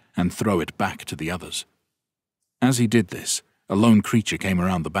grab it and throw it back to the others. As he did this, a lone creature came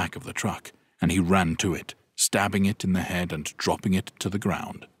around the back of the truck, and he ran to it, stabbing it in the head and dropping it to the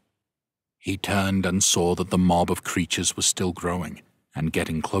ground. He turned and saw that the mob of creatures was still growing and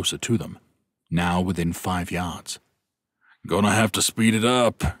getting closer to them, now within 5 yards. "Gonna have to speed it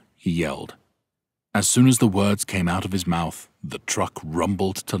up," he yelled. As soon as the words came out of his mouth, the truck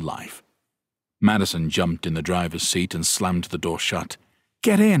rumbled to life. Madison jumped in the driver's seat and slammed the door shut.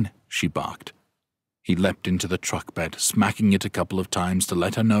 "Get in!" she barked. He leapt into the truck bed, smacking it a couple of times to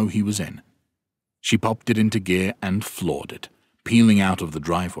let her know he was in. She popped it into gear and floored it, peeling out of the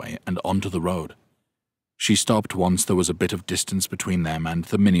driveway and onto the road. She stopped once there was a bit of distance between them and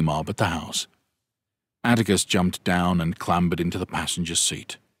the mini-mob at the house. Atticus jumped down and clambered into the passenger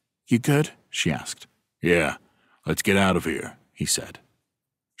seat. "You good?" she asked. "Yeah, let's get out of here," he said.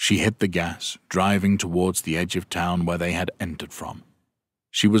 She hit the gas, driving towards the edge of town where they had entered from.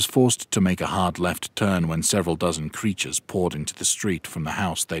 She was forced to make a hard left turn when several dozen creatures poured into the street from the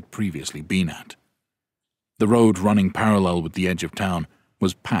house they'd previously been at. The road running parallel with the edge of town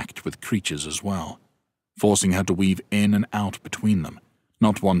was packed with creatures as well, forcing her to weave in and out between them,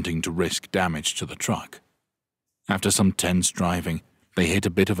 not wanting to risk damage to the truck. After some tense driving, they hit a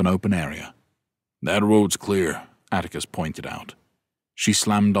bit of an open area. "That road's clear," Atticus pointed out. She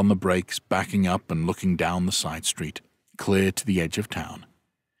slammed on the brakes, backing up and looking down the side street, clear to the edge of town.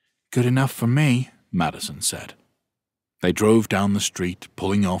 "Good enough for me," Madison said. They drove down the street,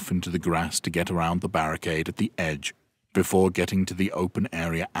 pulling off into the grass to get around the barricade at the edge before getting to the open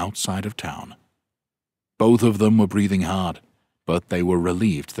area outside of town. Both of them were breathing hard, but they were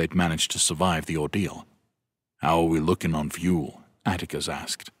relieved they'd managed to survive the ordeal. "How are we looking on fuel?" Atticus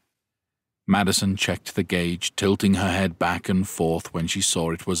asked. Madison checked the gauge, tilting her head back and forth when she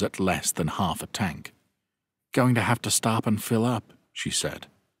saw it was at less than half a tank. "Going to have to stop and fill up," she said.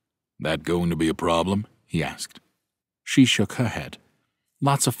 "That going to be a problem?" he asked. She shook her head.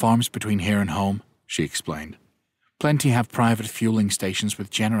 "Lots of farms between here and home," she explained. "Plenty have private fueling stations with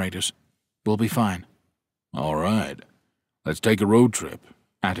generators. We'll be fine." "All right. Let's take a road trip,"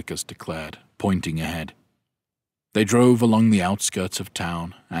 Atticus declared, pointing ahead. They drove along the outskirts of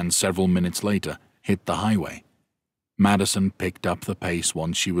town and several minutes later hit the highway. Madison picked up the pace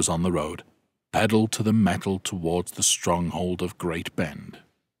once she was on the road, pedal to the metal towards the stronghold of Great Bend.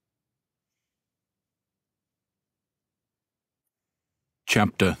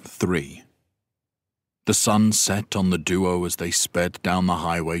 Chapter 3. The sun set on the duo as they sped down the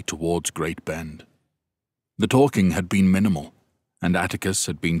highway towards Great Bend. The talking had been minimal, and Atticus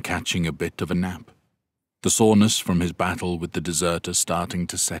had been catching a bit of a nap, the soreness from his battle with the deserter starting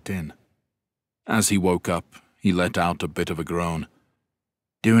to set in. As he woke up, he let out a bit of a groan.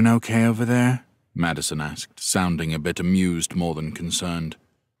 "Doing okay over there?" Madison asked, sounding a bit amused more than concerned.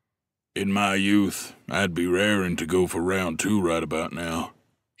 "In my youth, I'd be raring to go for round 2 right about now,"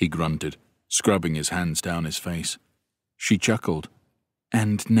 he grunted, scrubbing his hands down his face. She chuckled.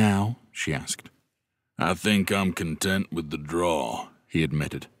 "And now?" she asked. "I think I'm content with the draw," he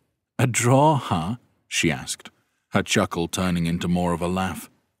admitted. "A draw, huh?" she asked, her chuckle turning into more of a laugh.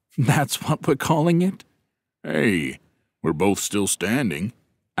 "That's what we're calling it?" "Hey, we're both still standing,"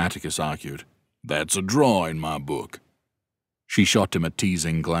 Atticus argued. "That's a draw in my book." She shot him a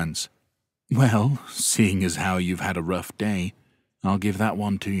teasing glance. "Well, seeing as how you've had a rough day, I'll give that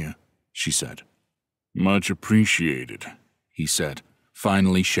one to you," she said. "Much appreciated," he said,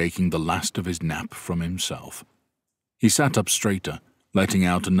 finally shaking the last of his nap from himself. He sat up straighter, letting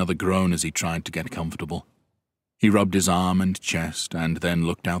out another groan as he tried to get comfortable. He rubbed his arm and chest and then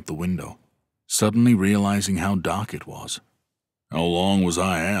looked out the window, suddenly realizing how dark it was. "How long was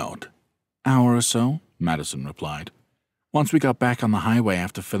I out?" "Hour or so," Madison replied. "Once we got back on the highway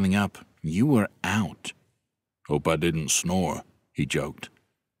after filling up, you were out." "Hope I didn't snore," he joked.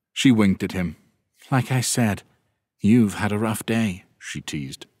 She winked at him. "Like I said, you've had a rough day," she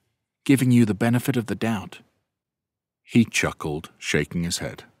teased, "giving you the benefit of the doubt." He chuckled, shaking his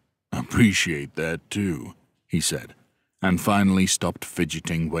head. "Appreciate that, too," he said, and finally stopped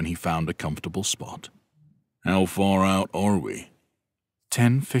fidgeting when he found a comfortable spot. "How far out are we?"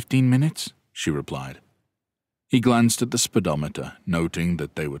 10-15 minutes, she replied. He glanced at the speedometer, noting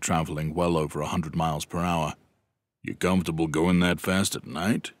that they were traveling well over 100 miles per hour. "You comfortable going that fast at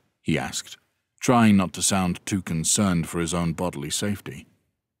night?" he asked, trying not to sound too concerned for his own bodily safety.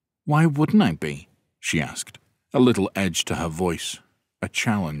 "Why wouldn't I be?" she asked, a little edge to her voice, a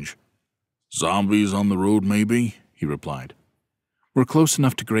challenge. "Zombies on the road, maybe?" he replied. "We're close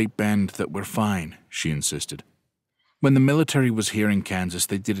enough to Great Bend that we're fine," she insisted. "When the military was here in Kansas,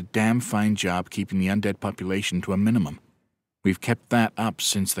 they did a damn fine job keeping the undead population to a minimum. We've kept that up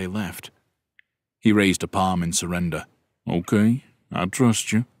since they left." He raised a palm in surrender. "Okay, I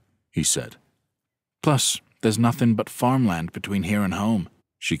trust you," he said. "Plus, there's nothing but farmland between here and home,"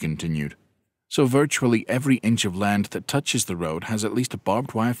 she continued. "So virtually every inch of land that touches the road has at least a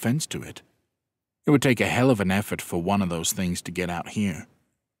barbed wire fence to it. It would take a hell of an effort for one of those things to get out here."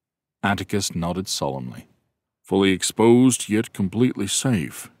 Atticus nodded solemnly. "Fully exposed, yet completely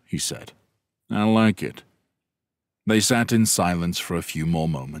safe," he said. "I like it." They sat in silence for a few more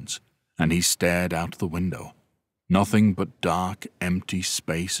moments, and he stared out the window. Nothing but dark, empty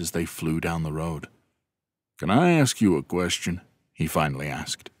space as they flew down the road. "Can I ask you a question?" he finally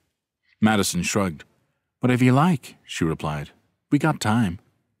asked. Madison shrugged. Whatever you like, she replied. We got time.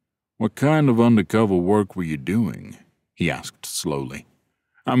 What kind of undercover work were you doing? He asked slowly.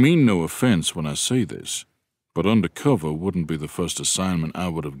 I mean no offense when I say this, but undercover wouldn't be the first assignment I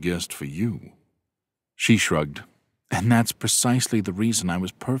would have guessed for you. She shrugged. And that's precisely the reason I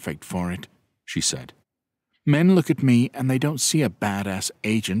was perfect for it, she said. Men look at me and they don't see a badass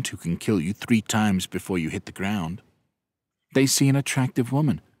agent who can kill you 3 times before you hit the ground. They see an attractive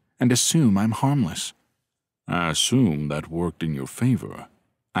woman and assume I'm harmless. I assume that worked in your favor,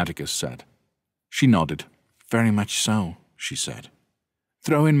 Atticus said. She nodded. Very much so, she said.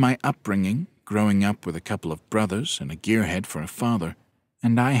 Throw in my upbringing, growing up with a couple of brothers and a gearhead for a father,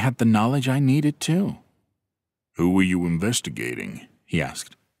 and I had the knowledge I needed too. Who were you investigating? He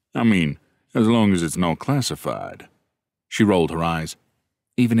asked. I mean, as long as it's not classified. She rolled her eyes.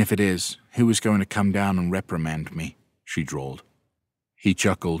 Even if it is, who is going to come down and reprimand me? She drawled. He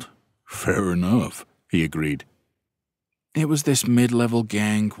chuckled. Fair enough, he agreed. It was this mid-level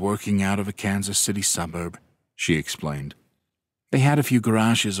gang working out of a Kansas City suburb, she explained. They had a few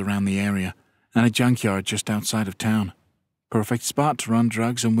garages around the area and a junkyard just outside of town. Perfect spot to run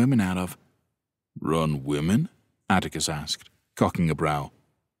drugs and women out of. Run women? Atticus asked, cocking a brow.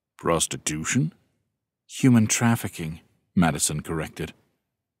 Prostitution? Human trafficking, Madison corrected.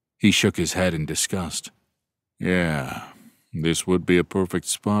 He shook his head in disgust. Yeah, this would be a perfect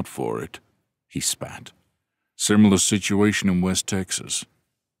spot for it, he spat. Similar situation in West Texas.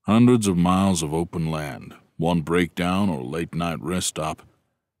 Hundreds of miles of open land, one breakdown or late-night rest stop,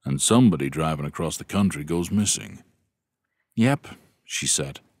 and somebody driving across the country goes missing. Yep, she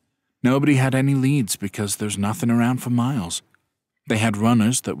said. Nobody had any leads because there's nothing around for miles. They had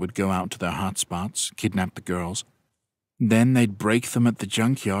runners that would go out to their hot spots, kidnap the girls. Then they'd break them at the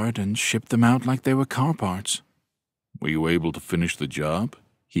junkyard and ship them out like they were car parts. Were you able to finish the job?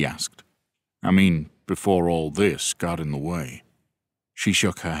 He asked. I mean, before all this got in the way. She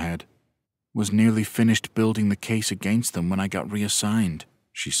shook her head. Was nearly finished building the case against them when I got reassigned,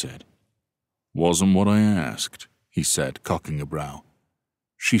 she said. Wasn't what I asked, he said, cocking a brow.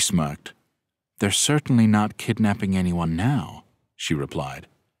 She smirked. They're certainly not kidnapping anyone now, she replied.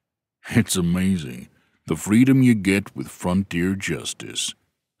 It's amazing, the freedom you get with frontier justice,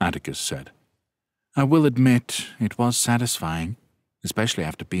 Atticus said. I will admit it was satisfying, especially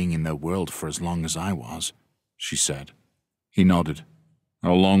after being in their world for as long as I was, she said. He nodded.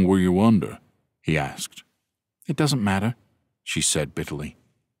 How long were you under? He asked. It doesn't matter, she said bitterly.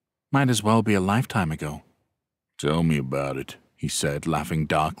 Might as well be a lifetime ago. Tell me about it, he said, laughing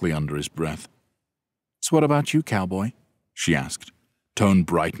darkly under his breath. So what about you, cowboy? She asked, tone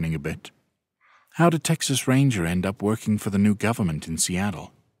brightening a bit. How did Texas Ranger end up working for the new government in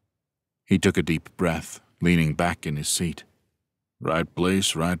Seattle? He took a deep breath, leaning back in his seat. Right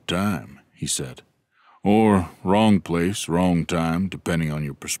place, right time, he said. Or wrong place, wrong time, depending on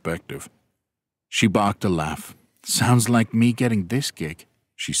your perspective. She barked a laugh. Sounds like me getting this gig,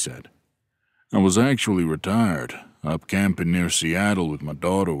 she said. I was actually retired, up camping near Seattle with my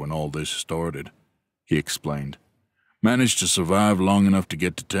daughter when all this started, he explained. Managed to survive long enough to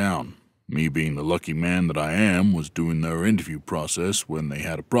get to town. Me being the lucky man that I am was doing their interview process when they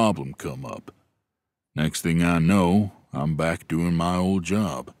had a problem come up. Next thing I know, I'm back doing my old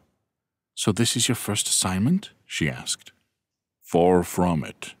job. So this is your first assignment? She asked. Far from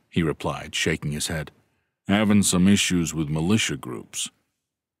it, he replied, shaking his head. Having some issues with militia groups.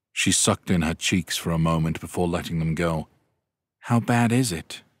 She sucked in her cheeks for a moment before letting them go. How bad is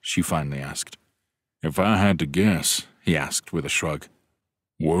it? She finally asked. If I had to guess, he asked with a shrug.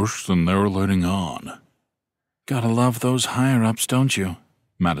 Worse than they're letting on. Gotta love those higher-ups, don't you?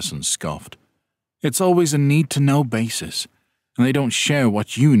 Madison scoffed. It's always a need-to-know basis, and they don't share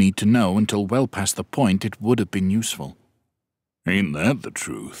what you need to know until well past the point it would have been useful. Ain't that the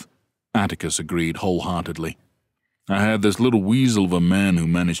truth? Atticus agreed wholeheartedly. I had this little weasel of a man who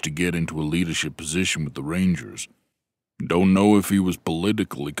managed to get into a leadership position with the Rangers. Don't know if he was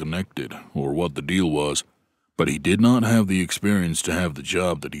politically connected or what the deal was, but he did not have the experience to have the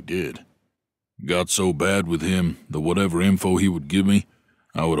job that he did. Got so bad with him that whatever info he would give me,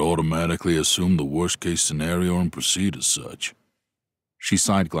 I would automatically assume the worst-case scenario and proceed as such. She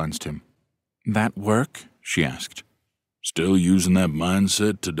side-glanced him. That work? She asked. Still using that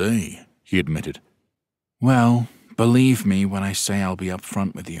mindset today, he admitted. Well, believe me when I say I'll be up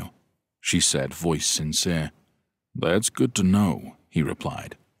front with you, she said, voice sincere. That's good to know, he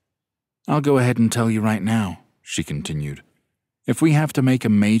replied. I'll go ahead and tell you right now, she continued. If we have to make a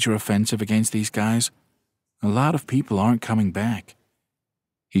major offensive against these guys, a lot of people aren't coming back.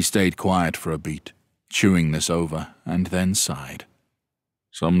 He stayed quiet for a beat, chewing this over, and then sighed.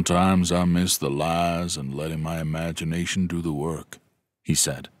 Sometimes I miss the lies and letting my imagination do the work, he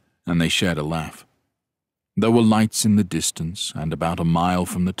said, and they shared a laugh. There were lights in the distance, and about a mile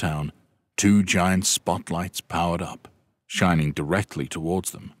from the town, 2 giant spotlights powered up, shining directly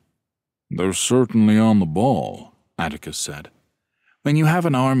towards them. They're certainly on the ball, Atticus said. When you have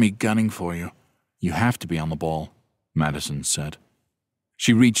an army gunning for you, you have to be on the ball, Madison said.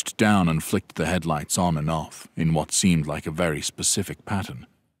 She reached down and flicked the headlights on and off in what seemed like a very specific pattern.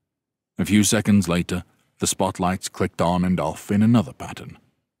 A few seconds later, the spotlights clicked on and off in another pattern.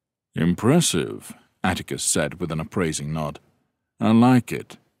 Impressive, Atticus said with an appraising nod. I like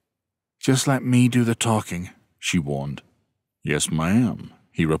it. Just let me do the talking, she warned. Yes, ma'am,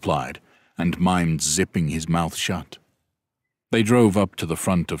 he replied, and mimed zipping his mouth shut. They drove up to the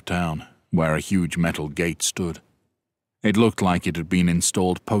front of town, where a huge metal gate stood. It looked like it had been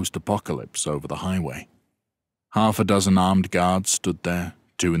installed post-apocalypse over the highway. 6 armed guards stood there,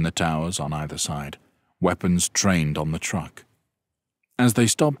 2 in the towers on either side, weapons trained on the truck. As they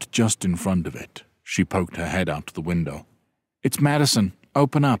stopped just in front of it, she poked her head out the window. It's Madison,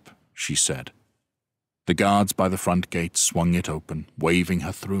 open up, she said. The guards by the front gate swung it open, waving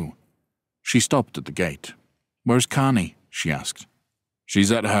her through. She stopped at the gate. Where's Connie? She asked.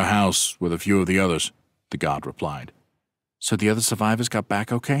 She's at her house with a few of the others, the guard replied. So the other survivors got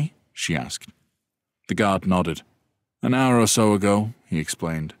back okay? She asked. The guard nodded. An hour or so ago, he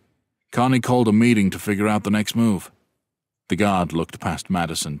explained. Connie called a meeting to figure out the next move. The guard looked past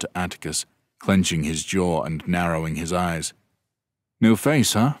Madison to Atticus, clenching his jaw and narrowing his eyes. New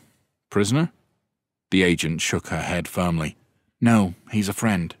face, huh? Prisoner? The agent shook her head firmly. No, he's a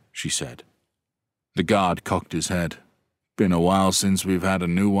friend, she said. The guard cocked his head. Been a while since we've had a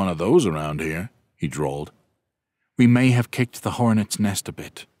new one of those around here, he drawled. We may have kicked the hornet's nest a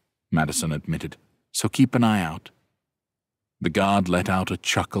bit, Madison admitted, so keep an eye out. The guard let out a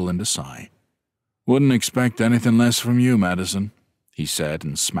chuckle and a sigh. Wouldn't expect anything less from you, Madison, he said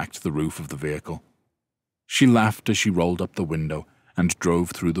and smacked the roof of the vehicle. She laughed as she rolled up the window and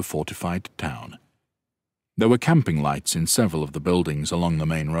drove through the fortified town. There were camping lights in several of the buildings along the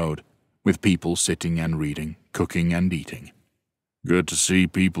main road, with people sitting and reading, cooking and eating. Good to see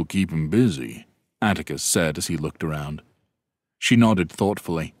people keeping busy, Atticus said as he looked around. She nodded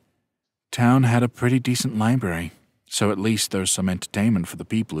thoughtfully. Town had a pretty decent library, so at least there's some entertainment for the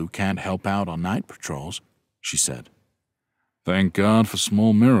people who can't help out on night patrols, she said. Thank God for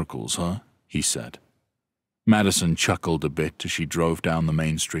small miracles, huh? He said. Madison chuckled a bit as she drove down the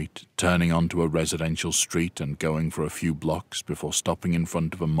main street, turning onto a residential street and going for a few blocks before stopping in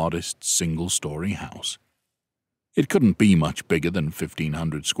front of a modest single-story house. It couldn't be much bigger than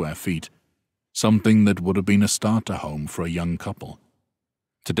 1,500 square feet, something that would have been a starter home for a young couple.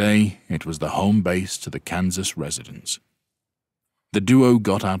 Today, it was the home base to the Kansas residents. The duo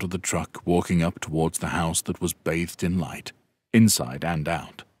got out of the truck, walking up towards the house that was bathed in light, inside and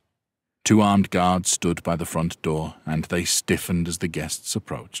out. 2 armed guards stood by the front door, and they stiffened as the guests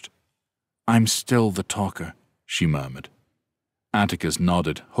approached. I'm still the talker, she murmured. Atticus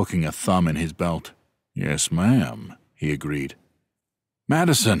nodded, hooking a thumb in his belt. Yes, ma'am, he agreed.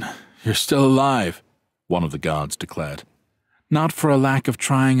 Madison, you're still alive, one of the guards declared. Not for a lack of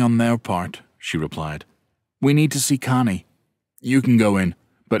trying on their part, she replied. We need to see Connie. You can go in,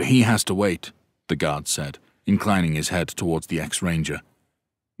 but he has to wait, the guard said, inclining his head towards the ex-ranger.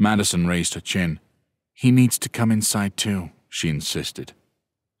 Madison raised her chin. He needs to come inside too, she insisted.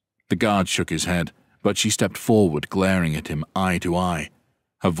 The guard shook his head, but she stepped forward, glaring at him eye to eye,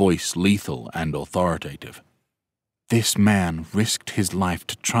 her voice lethal and authoritative. This man risked his life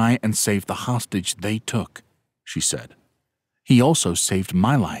to try and save the hostage they took, she said. He also saved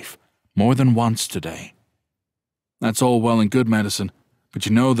my life, more than once today. That's all well and good, Madison, but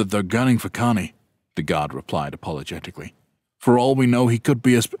you know that they're gunning for Connie, the guard replied apologetically. For all we know, he could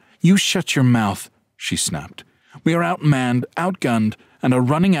be You shut your mouth, she snapped. We are outmanned, outgunned, and are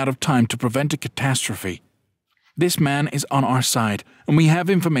running out of time to prevent a catastrophe. This man is on our side, and we have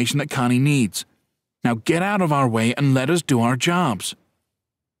information that Connie needs. Now get out of our way and let us do our jobs.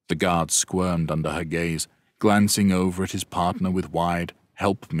 The guard squirmed under her gaze, glancing over at his partner with wide,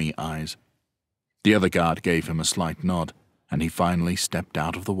 help-me eyes. The other guard gave him a slight nod, and he finally stepped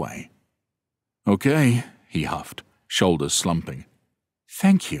out of the way. Okay, he huffed, shoulders slumping.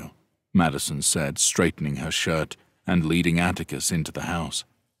 Thank you, Madison said, straightening her shirt and leading Atticus into the house.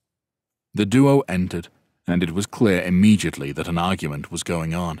 The duo entered, and it was clear immediately that an argument was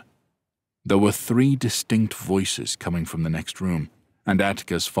going on. There were 3 distinct voices coming from the next room, and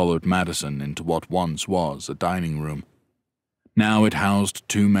Atticus followed Madison into what once was a dining room. Now it housed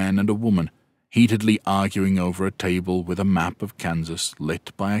 2 men and a woman, heatedly arguing over a table with a map of Kansas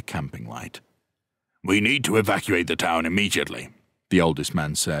lit by a camping light. "We need to evacuate the town immediately," the oldest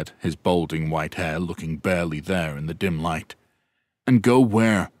man said, his balding white hair looking barely there in the dim light. "And go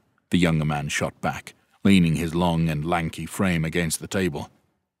where?" the younger man shot back, leaning his long and lanky frame against the table.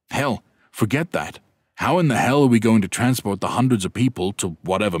 "Hell, forget that. How in the hell are we going to transport the hundreds of people to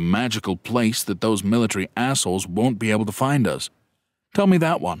whatever magical place that those military assholes won't be able to find us? Tell me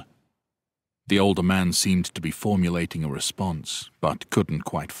that one." The older man seemed to be formulating a response, but couldn't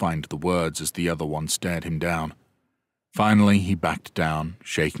quite find the words as the other one stared him down. Finally, he backed down,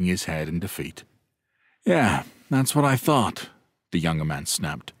 shaking his head in defeat. "Yeah, that's what I thought," the younger man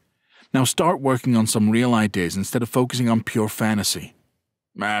snapped. "Now start working on some real ideas instead of focusing on pure fantasy."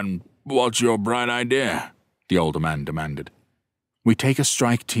 "And what's your bright idea?" the older man demanded. "We take a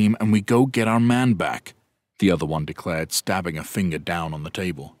strike team and we go get our man back," the other one declared, stabbing a finger down on the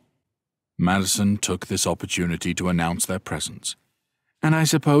table. Madison took this opportunity to announce their presence. "And I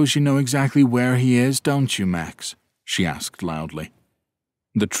suppose you know exactly where he is, don't you, Max?" she asked loudly.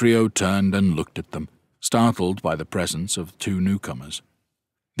 The trio turned and looked at them, startled by the presence of two newcomers.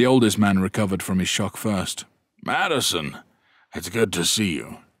 The oldest man recovered from his shock first. "Madison, it's good to see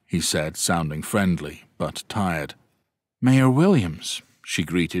you," he said, sounding friendly, but tired. "Mayor Williams," she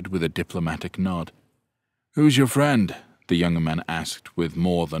greeted with a diplomatic nod. "Who's your friend?" the younger man asked with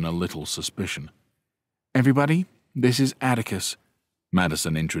more than a little suspicion. "Everybody, this is Atticus,"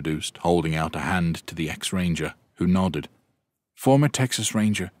 Madison introduced, holding out a hand to the ex-ranger, who nodded. "Former Texas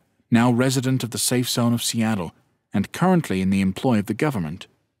Ranger, now resident of the safe zone of Seattle, and currently in the employ of the government,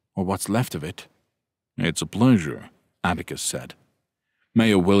 or what's left of it." "It's a pleasure," Atticus said.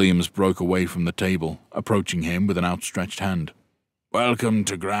 Mayor Williams broke away from the table, approaching him with an outstretched hand. "Welcome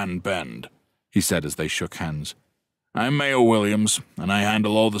to Grand Bend," he said as they shook hands. "I'm Mayor Williams, and I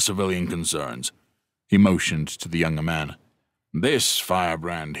handle all the civilian concerns." He motioned to the younger man. "This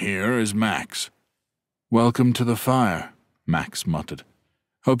firebrand here is Max." "Welcome to the fire," Max muttered.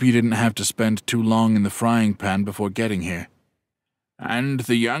 "Hope you didn't have to spend too long in the frying pan before getting here." "And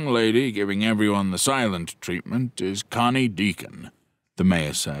the young lady giving everyone the silent treatment is Connie Deacon," the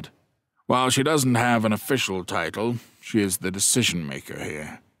mayor said. "While she doesn't have an official title, she is the decision-maker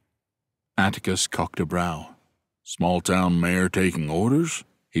here." Atticus cocked a brow. "Small-town mayor taking orders?"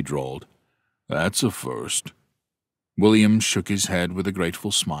 he drawled. "That's a first." Williams shook his head with a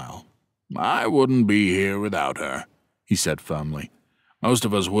grateful smile. "I wouldn't be here without her," he said firmly. "Most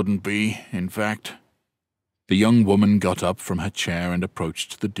of us wouldn't be, in fact." The young woman got up from her chair and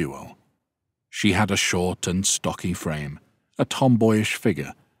approached the duo. She had a short and stocky frame, a tomboyish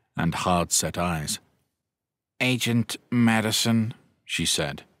figure, and hard-set eyes. "Agent Madison," she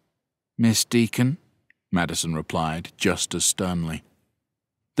said. "Miss Deacon," Madison replied just as sternly.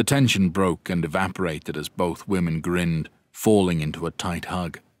 The tension broke and evaporated as both women grinned, falling into a tight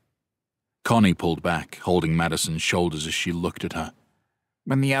hug. Connie pulled back, holding Madison's shoulders as she looked at her.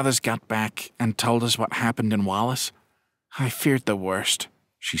 "When the others got back and told us what happened in Wallace, I feared the worst,"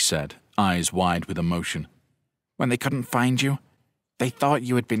 she said, eyes wide with emotion. "When they couldn't find you, they thought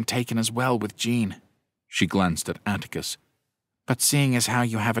you had been taken as well with Jean." She glanced at Atticus. "But seeing as how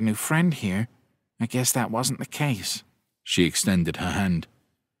you have a new friend here, I guess that wasn't the case." She extended her hand.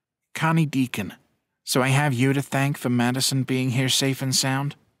 "Connie Deacon, so I have you to thank for Madison being here safe and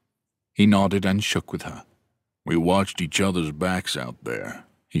sound?" He nodded and shook with her. "We watched each other's backs out there,"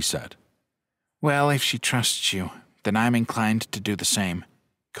 he said. "Well, if she trusts you, then I'm inclined to do the same,"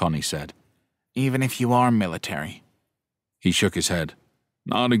 Connie said. "Even if you are military." He shook his head.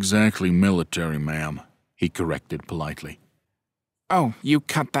 "Not exactly military, ma'am," he corrected politely. "Oh, you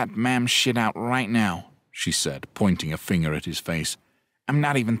cut that ma'am shit out right now," she said, pointing a finger at his face. "I'm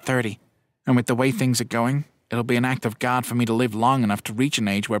not even 30, and with the way things are going, it'll be an act of God for me to live long enough to reach an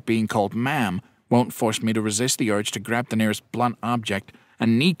age where being called ma'am won't force me to resist the urge to grab the nearest blunt object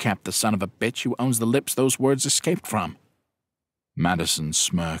and kneecap the son of a bitch who owns the lips those words escaped from." Madison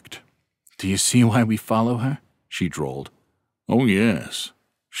smirked. "Do you see why we follow her?" she drawled. "Oh, yes.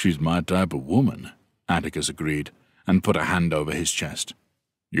 She's my type of woman," Atticus agreed, and put a hand over his chest.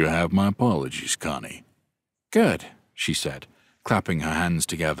 "You have my apologies, Connie." "Good," she said, clapping her hands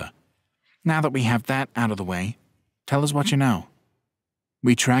together. "Now that we have that out of the way, tell us what you know."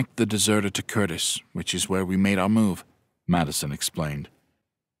 "We tracked the deserter to Curtis, which is where we made our move," Madison explained.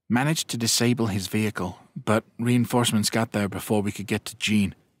 "Managed to disable his vehicle, but reinforcements got there before we could get to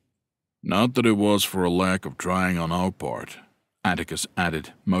Jean." "Not that it was for a lack of trying on our part," Atticus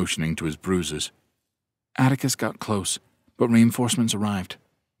added, motioning to his bruises. "Atticus got close, but reinforcements arrived,"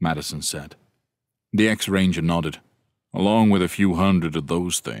 Madison said. The ex-ranger nodded. Along with a few hundred of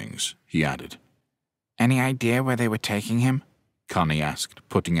those things, he added. Any idea where they were taking him? Connie asked,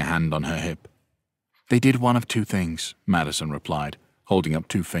 putting a hand on her hip. They did one of two things, Madison replied, holding up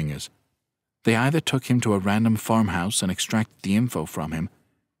 2 fingers. They either took him to a random farmhouse and extracted the info from him,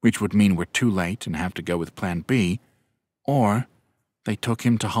 which would mean we're too late and have to go with Plan B, or they took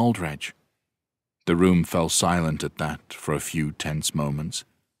him to Holdredge. The room fell silent at that for a few tense moments.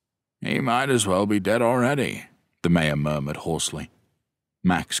 He might as well be dead already, the mayor murmured hoarsely.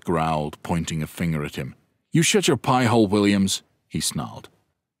 Max growled, pointing a finger at him. You shut your pie hole, Williams, he snarled.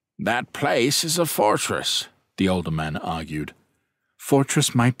 That place is a fortress, the older man argued.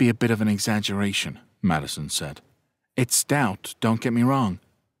 Fortress might be a bit of an exaggeration, Madison said. It's stout, don't get me wrong.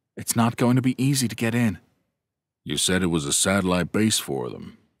 It's not going to be easy to get in. You said it was a satellite base for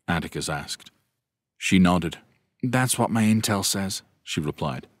them, Atticus asked. She nodded. That's what my intel says, she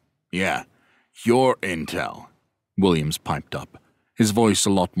replied. Yeah, your intel, Williams piped up, his voice a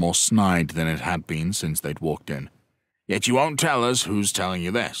lot more snide than it had been since they'd walked in. Yet you won't tell us who's telling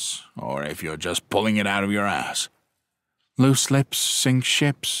you this, or if you're just pulling it out of your ass. Loose lips sink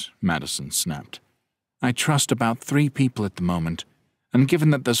ships, Madison snapped. I trust about 3 people at the moment, and given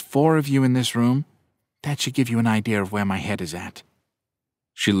that there's 4 of you in this room, that should give you an idea of where my head is at.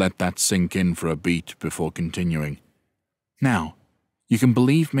 She let that sink in for a beat before continuing. Now, you can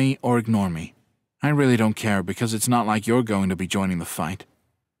believe me or ignore me. I really don't care because it's not like you're going to be joining the fight.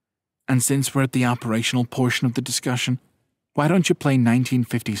 And since we're at the operational portion of the discussion, why don't you play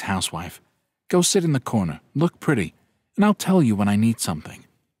 1950s housewife? Go sit in the corner, look pretty, and I'll tell you when I need something.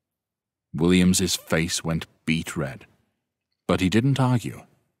 Williams's face went beet red, but he didn't argue,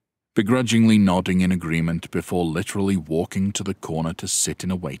 begrudgingly nodding in agreement before literally walking to the corner to sit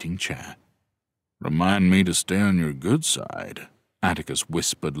in a waiting chair. Remind me to stay on your good side, Atticus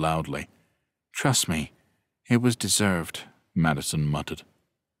whispered loudly. Trust me, it was deserved, Madison muttered.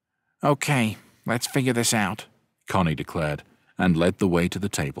 Okay, let's figure this out, Connie declared, and led the way to the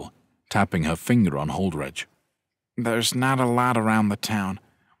table, tapping her finger on Holdredge. There's not a lot around the town,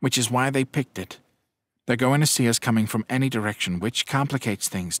 which is why they picked it. They're going to see us coming from any direction, which complicates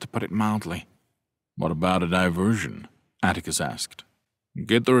things, to put it mildly. What about a diversion? Atticus asked.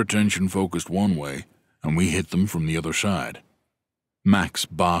 Get their attention focused one way, and we hit them from the other side. Max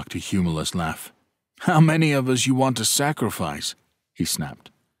barked a humorless laugh. How many of us you want to sacrifice? He snapped.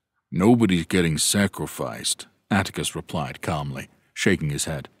 Nobody's getting sacrificed, Atticus replied calmly, shaking his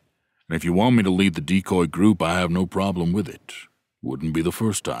head. And if you want me to lead the decoy group, I have no problem with it. Wouldn't be the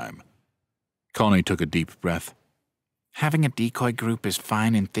first time. Connie took a deep breath. Having a decoy group is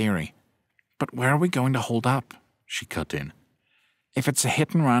fine in theory, but where are we going to hold up? She cut in. If it's a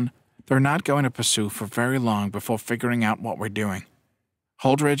hit and run, they're not going to pursue for very long before figuring out what we're doing.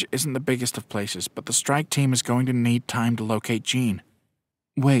 Holdredge isn't the biggest of places, but the strike team is going to need time to locate Jean.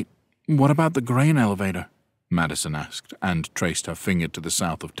 Wait, what about the grain elevator? Madison asked, and traced her finger to the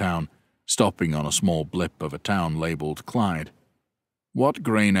south of town, stopping on a small blip of a town labeled Clyde. What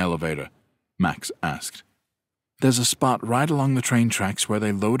grain elevator? Max asked. There's a spot right along the train tracks where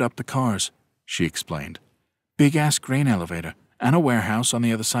they load up the cars, she explained. Big-ass grain elevator, and a warehouse on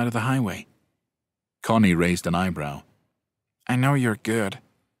the other side of the highway. Connie raised an eyebrow. I know you're good,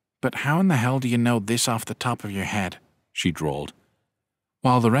 but how in the hell do you know this off the top of your head? She drawled.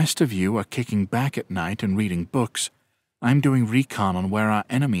 While the rest of you are kicking back at night and reading books, I'm doing recon on where our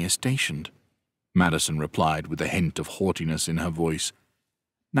enemy is stationed, Madison replied with a hint of haughtiness in her voice.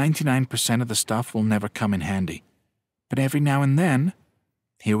 99% of the stuff will never come in handy, but every now and then,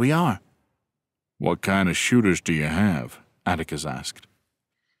 here we are. What kind of shooters do you have? Atticus asked.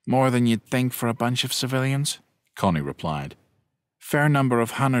 More than you'd think for a bunch of civilians, Connie replied. Fair number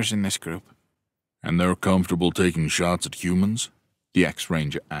of hunters in this group. And they're comfortable taking shots at humans? The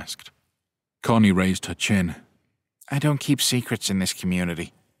ex-ranger asked. Connie raised her chin. I don't keep secrets in this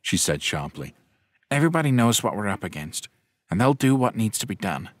community, she said sharply. Everybody knows what we're up against, and they'll do what needs to be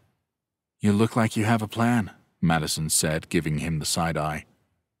done. You look like you have a plan, Madison said, giving him the side eye.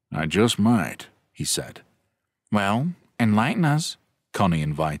 I just might, he said. Well, enlighten us, Connie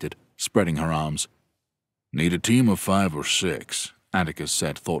invited, spreading her arms. Need a team of 5 or 6, Atticus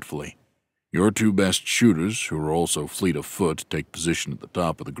said thoughtfully. Your 2 best shooters, who are also fleet of foot, take position at the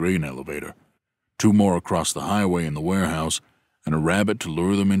top of the grain elevator. 2 more across the highway in the warehouse, and a rabbit to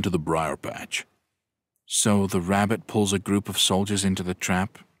lure them into the briar patch. So the rabbit pulls a group of soldiers into the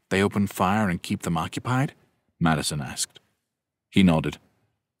trap, they open fire and keep them occupied? Madison asked. He nodded.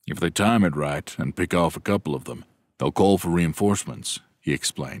 If they time it right and pick off a couple of them, they'll call for reinforcements, he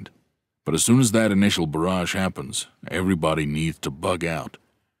explained. But as soon as that initial barrage happens, everybody needs to bug out.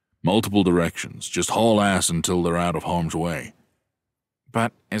 Multiple directions. Just haul ass until they're out of harm's way.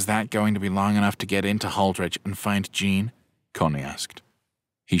 But is that going to be long enough to get into Holdridge and find Jean? Connie asked.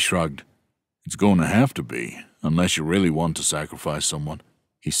 He shrugged. It's going to have to be, unless you really want to sacrifice someone,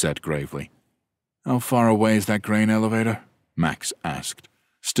 he said gravely. How far away is that grain elevator? Max asked,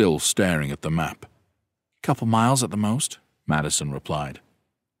 still staring at the map. Couple miles at the most, Madison replied.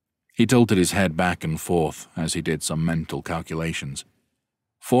 He tilted his head back and forth as he did some mental calculations.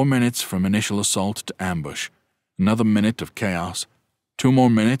 4 minutes from initial assault to ambush, another minute of chaos, 2 more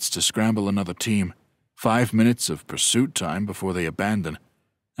minutes to scramble another team, 5 minutes of pursuit time before they abandon,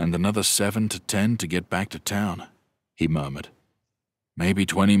 and another 7 to 10 to get back to town, he murmured. Maybe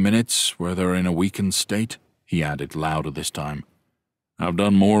 20 minutes where they're in a weakened state, he added louder this time. I've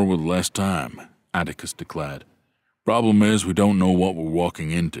done more with less time, Atticus declared. Problem is we don't know what we're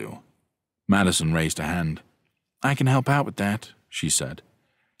walking into. Madison raised a hand. I can help out with that, she said.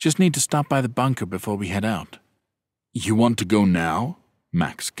 Just need to stop by the bunker before we head out. You want to go now?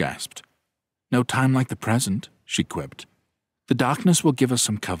 Max gasped. No time like the present, she quipped. The darkness will give us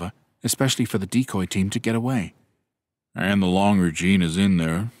some cover, especially for the decoy team to get away. And the longer Jean is in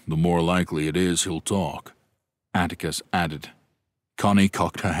there, the more likely it is he'll talk, Atticus added. Connie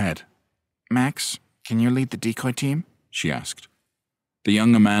cocked her head. Max, can you lead the decoy team? She asked. The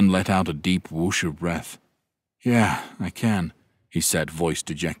younger man let out a deep whoosh of breath. Yeah, I can, he said, voice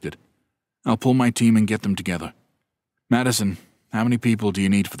dejected. I'll pull my team and get them together. Madison, how many people do you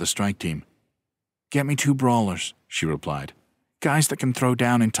need for the strike team? Get me 2 brawlers, she replied. Guys that can throw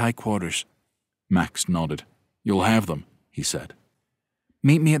down in tight quarters. Max nodded. You'll have them, he said.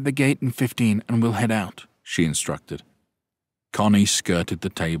 Meet me at the gate in 15 and we'll head out, she instructed. Connie skirted the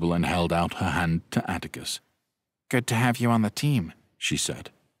table and held out her hand to Atticus. Good to have you on the team, she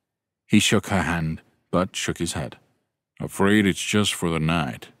said. He shook her hand, but shook his head. Afraid it's just for the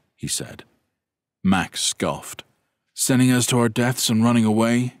night, he said. Max scoffed. Sending us to our deaths and running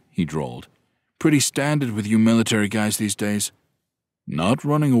away, he drawled. Pretty standard with you military guys these days. Not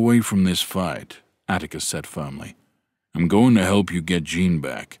running away from this fight, Atticus said firmly. I'm going to help you get Jean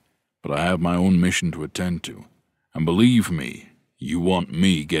back, but I have my own mission to attend to. And believe me, you want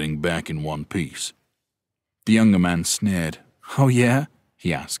me getting back in one piece. The younger man sneered. Oh yeah?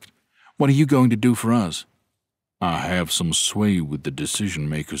 He asked. What are you going to do for us? I have some sway with the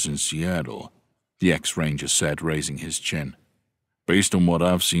decision-makers in Seattle, the ex-ranger said, raising his chin. Based on what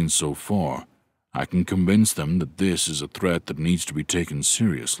I've seen so far, I can convince them that this is a threat that needs to be taken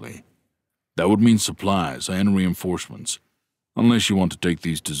seriously. That would mean supplies and reinforcements, unless you want to take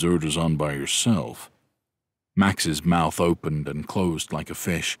these deserters on by yourself. Max's mouth opened and closed like a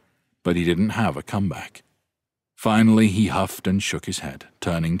fish, but he didn't have a comeback. Finally, he huffed and shook his head,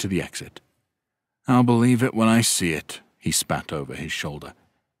 turning to the exit. I'll believe it when I see it, he spat over his shoulder.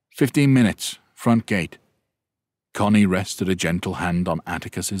 15 minutes, front gate. Connie rested a gentle hand on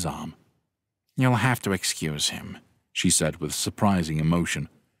Atticus's arm. You'll have to excuse him, she said with surprising emotion.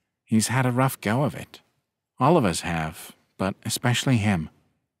 He's had a rough go of it. All of us have, but especially him.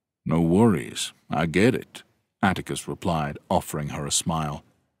 No worries, I get it, Atticus replied, offering her a smile.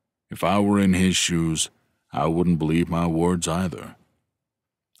 If I were in his shoes, I wouldn't believe my words either.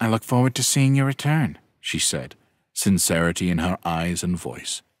 I look forward to seeing your return, she said, sincerity in her eyes and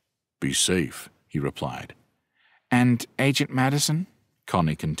voice. Be safe, he replied. And Agent Madison,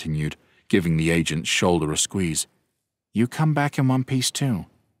 Connie continued, giving the agent's shoulder a squeeze. You come back in one piece too.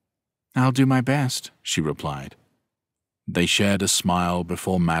 I'll do my best, she replied. They shared a smile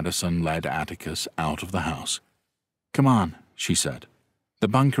before Madison led Atticus out of the house. Come on, she said. The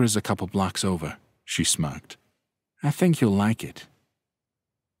bunker is a couple blocks over, she smirked. I think you'll like it.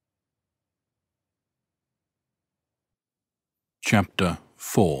 Chapter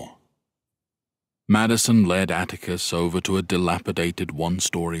 4. Madison led Atticus over to a dilapidated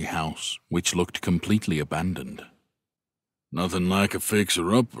one-story house, which looked completely abandoned. Nothing like a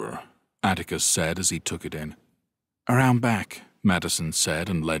fixer-upper, Atticus said as he took it in. Around back, Madison said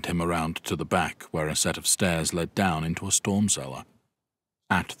and led him around to the back where a set of stairs led down into a storm cellar.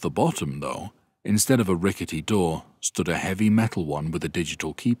 At the bottom, though, instead of a rickety door, stood a heavy metal one with a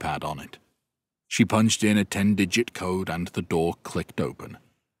digital keypad on it. She punched in a 10-digit code and the door clicked open.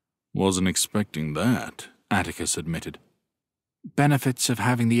 Wasn't expecting that, Atticus admitted. Benefits of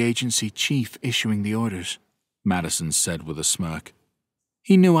having the agency chief issuing the orders, Madison said with a smirk.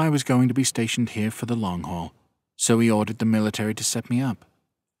 He knew I was going to be stationed here for the long haul, so he ordered the military to set me up.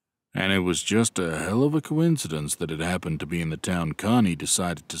 And it was just a hell of a coincidence that it happened to be in the town Connie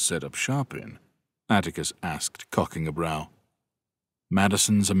decided to set up shop in, Atticus asked, cocking a brow.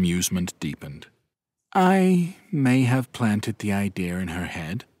 Madison's amusement deepened. I may have planted the idea in her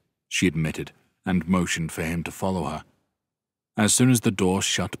head, she admitted, and motioned for him to follow her. As soon as the door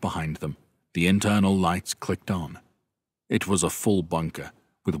shut behind them, the internal lights clicked on. It was a full bunker,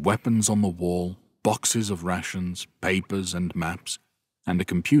 with weapons on the wall, boxes of rations, papers and maps, and a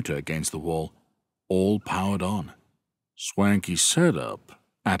computer against the wall, all powered on. "Swanky setup,"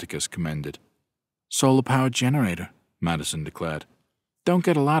 Atticus commended. "Solar-powered generator," Madison declared. "Don't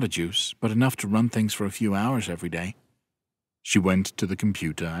get a lot of juice, but enough to run things for a few hours every day." She went to the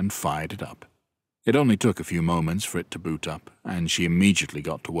computer and fired it up. It only took a few moments for it to boot up, and she immediately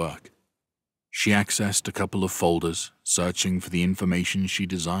got to work. She accessed a couple of folders, searching for the information she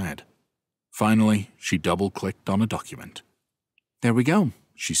desired. Finally, she double-clicked on a document. "There we go,"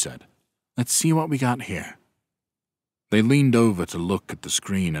 she said. "Let's see what we got here." They leaned over to look at the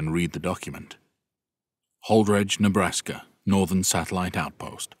screen and read the document. Holdridge, Nebraska, Northern Satellite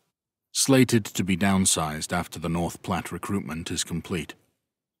Outpost. Slated to be downsized after the North Platte recruitment is complete.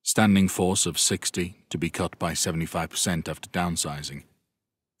 Standing force of 60 to be cut by 75% after downsizing.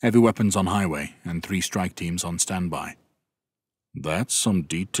 Heavy weapons on highway and 3 strike teams on standby. "That's some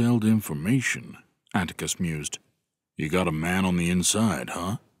detailed information," Atticus mused. "You got a man on the inside,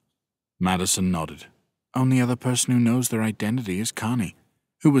 huh?" Madison nodded. "Only other person who knows their identity is Connie,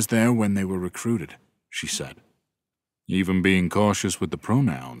 who was there when they were recruited," she said. "Even being cautious with the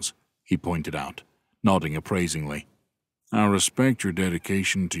pronouns," he pointed out, nodding appraisingly. "I respect your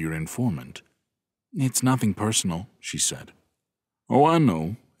dedication to your informant." "It's nothing personal," she said. "Oh, I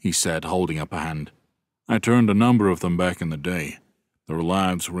know," he said, holding up a hand. "I turned a number of them back in the day. Their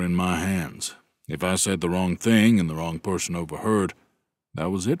lives were in my hands. If I said the wrong thing and the wrong person overheard,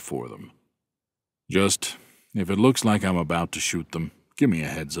 that was it for them. Just, if it looks like I'm about to shoot them, give me a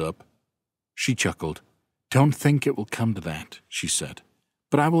heads up." She chuckled. "Don't think it will come to that," she said,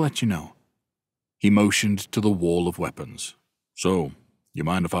 "but I will let you know." He motioned to the wall of weapons. "So, you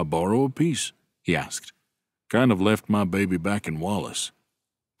mind if I borrow a piece?" he asked. "Kind of left my baby back in Wallace."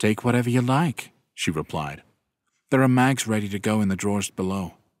 "Take whatever you like," she replied. "There are mags ready to go in the drawers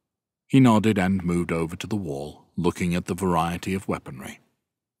below." He nodded and moved over to the wall, looking at the variety of weaponry.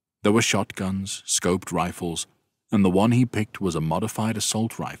 There were shotguns, scoped rifles, and the one he picked was a modified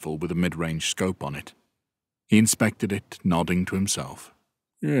assault rifle with a mid-range scope on it. He inspected it, nodding to himself.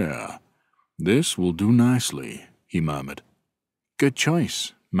 "Yeah, this will do nicely," he murmured. "Good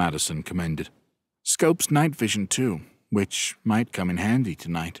choice," Madison commended. "Scope's night vision too, which might come in handy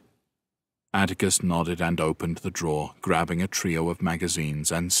tonight." Atticus nodded and opened the drawer, grabbing a trio of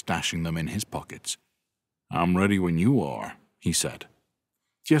magazines and stashing them in his pockets. "I'm ready when you are," he said.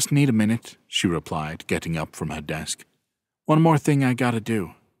 "Just need a minute," she replied, getting up from her desk. "One more thing I gotta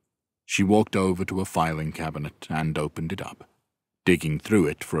do." She walked over to a filing cabinet and opened it up, digging through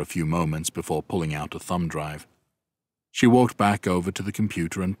it for a few moments before pulling out a thumb drive. She walked back over to the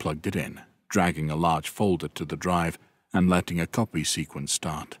computer and plugged it in, dragging a large folder to the drive and letting a copy sequence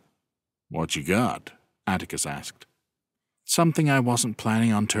start. "What you got?" Atticus asked. "Something I wasn't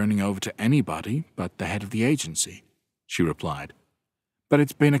planning on turning over to anybody but the head of the agency," she replied. "But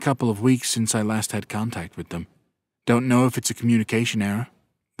it's been a couple of weeks since I last had contact with them. Don't know if it's a communication error.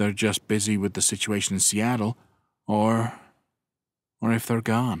 They're just busy with the situation in Seattle, or if they're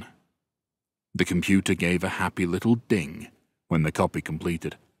gone." The computer gave a happy little ding when the copy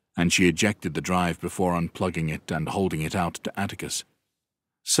completed, and she ejected the drive before unplugging it and holding it out to Atticus.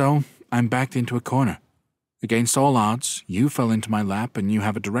 "So, I'm backed into a corner. Against all odds, you fell into my lap and you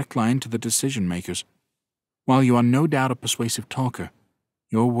have a direct line to the decision-makers. While you are no doubt a persuasive talker,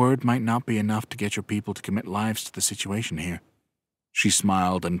 your word might not be enough to get your people to commit lives to the situation here." She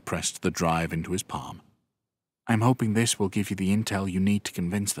smiled and pressed the drive into his palm. "I'm hoping this will give you the intel you need to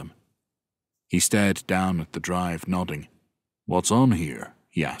convince them." He stared down at the drive, nodding. "What's on here?"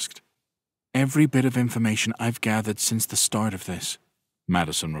 he asked. "Every bit of information I've gathered since the start of this,"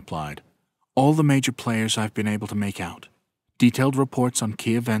 Madison replied. "All the major players I've been able to make out. Detailed reports on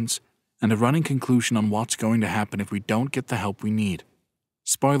key events, and a running conclusion on what's going to happen if we don't get the help we need.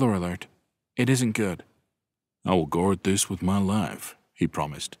 Spoiler alert, it isn't good." "I will guard this with my life," he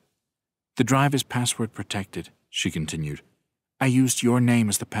promised. "The drive is password protected," she continued. "I used your name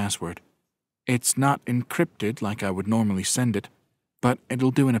as the password. It's not encrypted like I would normally send it, but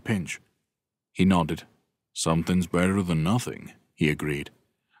it'll do in a pinch." He nodded. "Something's better than nothing," he agreed.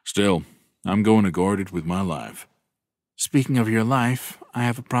 "Still, I'm going to guard it with my life." "Speaking of your life, I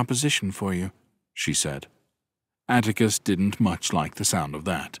have a proposition for you," she said. Atticus didn't much like the sound of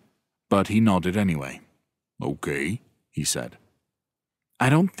that, but he nodded anyway. "Okay," he said. "I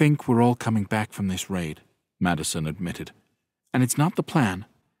don't think we're all coming back from this raid," Madison admitted. "And it's not the plan.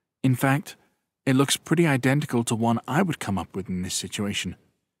 In fact, it looks pretty identical to one I would come up with in this situation.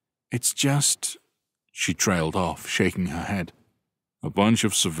 It's just... She trailed off, shaking her head. A bunch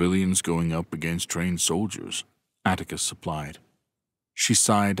of civilians going up against trained soldiers, Atticus supplied. She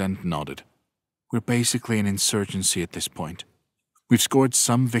sighed and nodded. We're basically an insurgency at this point. We've scored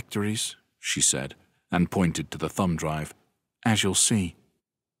some victories, she said, and pointed to the thumb drive, as you'll see.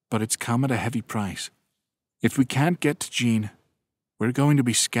 But it's come at a heavy price. If we can't get to Jean, we're going to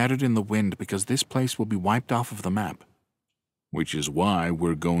be scattered in the wind because this place will be wiped off of the map. Which is why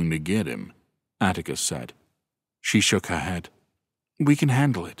we're going to get him, Atticus said. She shook her head. We can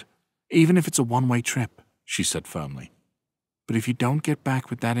handle it, even if it's a one-way trip, she said firmly. But if you don't get back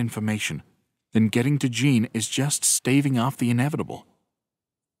with that information, then getting to Jean is just staving off the inevitable.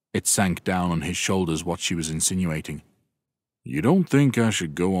 It sank down on his shoulders what she was insinuating. You don't think I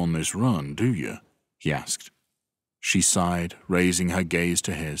should go on this run, do you? He asked. She sighed, raising her gaze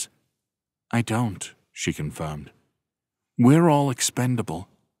to his. I don't, she confirmed. We're all expendable.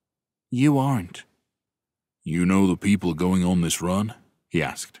 You aren't. You know the people going on this run? He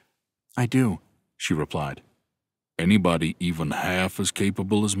asked. I do, she replied. Anybody even half as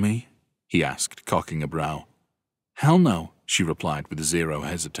capable as me? He asked, cocking a brow. Hell no, she replied with zero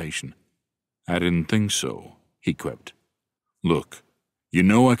hesitation. I didn't think so, he quipped. Look, you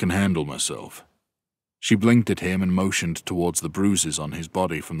know I can handle myself. She blinked at him and motioned towards the bruises on his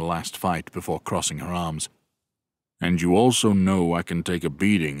body from the last fight before crossing her arms. And you also know I can take a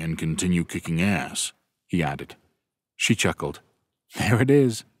beating and continue kicking ass, he added. She chuckled. There it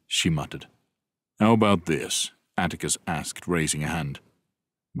is, she muttered. How about this? Atticus asked, raising a hand.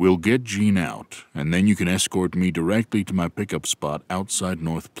 We'll get Jean out, and then you can escort me directly to my pickup spot outside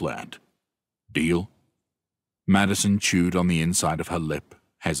North Platte. Deal? Madison chewed on the inside of her lip,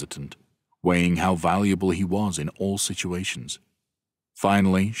 hesitant, weighing how valuable he was in all situations.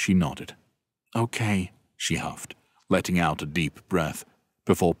 Finally, she nodded. Okay, she huffed, letting out a deep breath,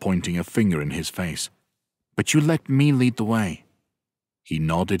 before pointing a finger in his face. But you let me lead the way. He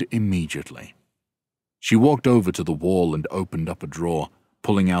nodded immediately. She walked over to the wall and opened up a drawer,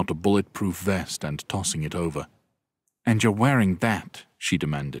 pulling out a bulletproof vest and tossing it over. And you're wearing that, she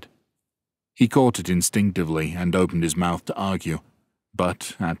demanded. He caught it instinctively and opened his mouth to argue,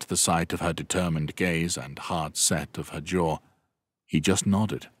 but at the sight of her determined gaze and hard set of her jaw, he just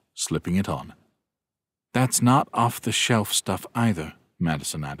nodded, slipping it on. That's not off-the-shelf stuff either,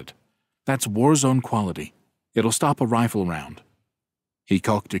 Madison added. That's war-zone quality. It'll stop a rifle round. He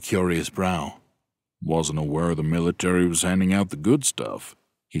cocked a curious brow. Wasn't aware the military was handing out the good stuff,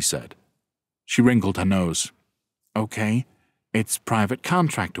 he said. She wrinkled her nose. Okay, it's private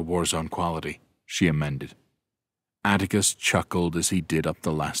contractor war-zone quality, she amended. Atticus chuckled as he did up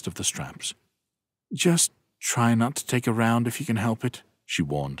the last of the straps. Just try not to take a round if you can help it, she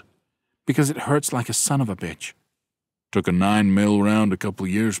warned, because it hurts like a son of a bitch. Took a 9mm round a couple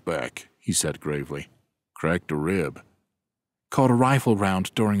years back, he said gravely. Cracked a rib. Caught a rifle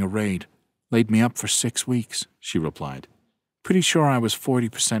round during a raid. Laid me up for 6 weeks, she replied. Pretty sure I was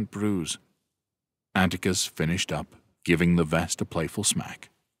 40% bruise. Atticus finished up, giving the vest a playful smack.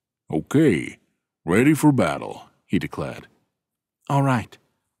 Okay, ready for battle, he declared. All right,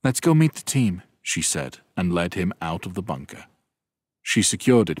 let's go meet the team, she said, and led him out of the bunker. She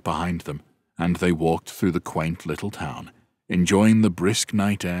secured it behind them, and they walked through the quaint little town, enjoying the brisk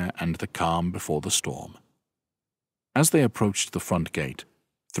night air and the calm before the storm. As they approached the front gate,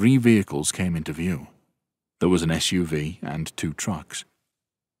 3 vehicles came into view. There was an SUV and 2 trucks.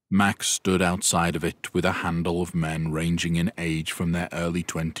 Max stood outside of it with a handle of men ranging in age from their early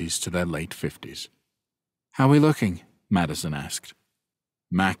 20s to their late 50s. How we looking? Madison asked.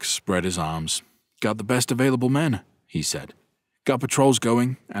 Max spread his arms. Got the best available men, he said. Got patrols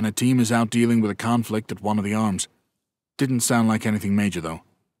going, and a team is out dealing with a conflict at one of the arms. Didn't sound like anything major, though.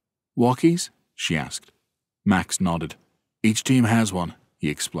 Walkies? She asked. Max nodded. Each team has one, he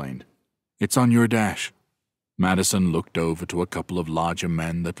explained. It's on your dash. Madison looked over to a couple of larger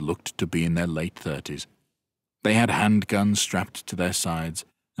men that looked to be in their late 30s. They had handguns strapped to their sides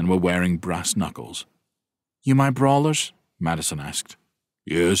and were wearing brass knuckles. You my brawlers? Madison asked.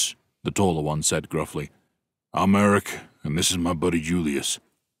 Yes, the taller one said gruffly. I'm Eric, and this is my buddy Julius.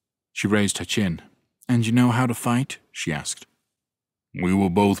 She raised her chin. And you know how to fight? She asked. We were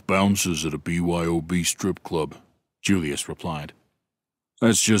both bouncers at a BYOB strip club, Julius replied.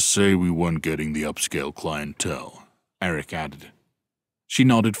 Let's just say we weren't getting the upscale clientele, Eric added. She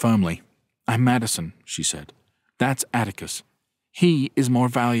nodded firmly. I'm Madison, she said. That's Atticus. He is more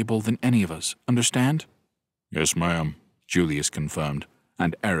valuable than any of us, understand? Yes, ma'am, Julius confirmed,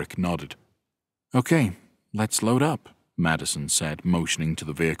 and Eric nodded. Okay, let's load up, Madison said, motioning to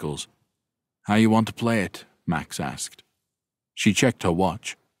the vehicles. How you want to play it? Max asked. She checked her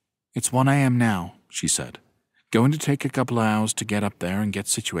watch. It's 1 a.m. now, she said. Going to take a couple of hours to get up there and get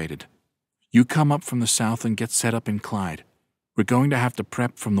situated. You come up from the south and get set up in Clyde. We're going to have to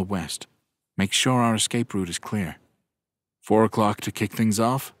prep from the west. Make sure our escape route is clear. 4 o'clock to kick things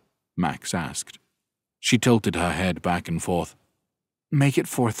off? Max asked. She tilted her head back and forth. Make it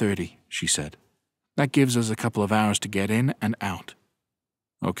 4:30, she said. That gives us a couple of hours to get in and out.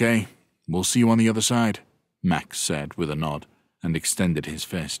 Okay, we'll see you on the other side, Max said with a nod and extended his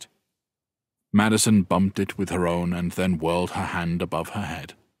fist. Madison bumped it with her own and then whirled her hand above her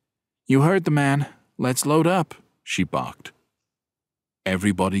head. You heard the man. Let's load up, she barked.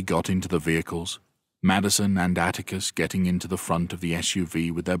 Everybody got into the vehicles, Madison and Atticus getting into the front of the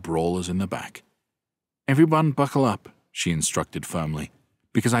SUV with their brawlers in the back. Everyone buckle up, she instructed firmly,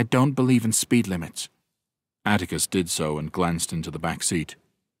 because I don't believe in speed limits. Atticus did so and glanced into the back seat.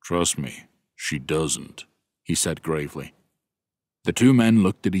 Trust me, she doesn't, he said gravely. The two men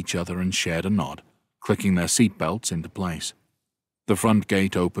looked at each other and shared a nod, clicking their seat belts into place. The front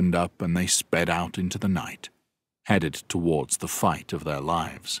gate opened up and they sped out into the night, headed towards the fight of their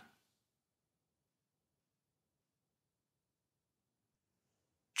lives.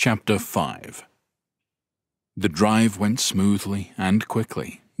 Chapter 5. The drive went smoothly and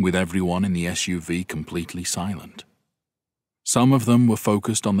quickly, with everyone in the SUV completely silent. Some of them were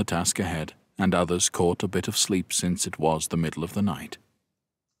focused on the task ahead, and others caught a bit of sleep since it was the middle of the night.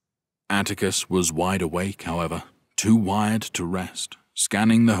 Atticus was wide awake, however, too wired to rest,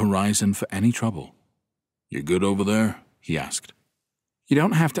 scanning the horizon for any trouble. You good over there? He asked. You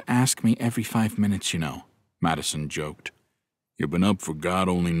don't have to ask me every 5 minutes, you know, Madison joked. You've been up for God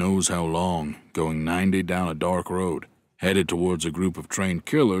only knows how long, going 90 down a dark road, headed towards a group of trained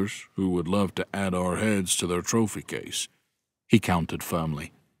killers who would love to add our heads to their trophy case. He countered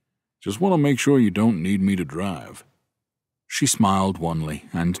firmly. Just want to make sure you don't need me to drive. She smiled wanly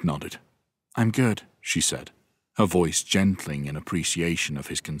and nodded. I'm good, she said, her voice gentling in appreciation of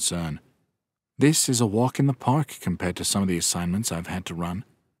his concern. This is a walk in the park compared to some of the assignments I've had to run.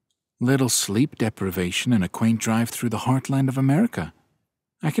 Little sleep deprivation and a quaint drive through the heartland of America.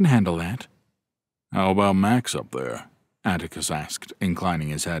 I can handle that. How about Max up there? Atticus asked, inclining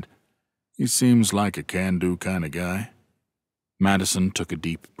his head. He seems like a can-do kind of guy. Madison took a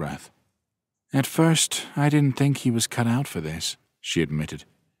deep breath. At first, I didn't think he was cut out for this, she admitted.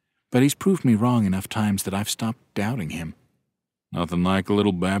 But he's proved me wrong enough times that I've stopped doubting him. Nothing like a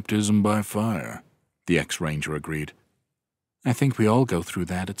little baptism by fire, the ex-ranger agreed. I think we all go through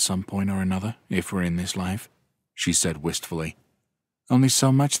that at some point or another, if we're in this life, she said wistfully. Only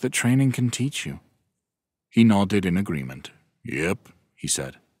so much that training can teach you. He nodded in agreement. Yep, he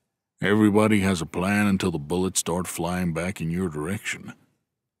said. Everybody has a plan until the bullets start flying back in your direction.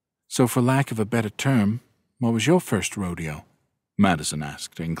 So for lack of a better term, what was your first rodeo? Madison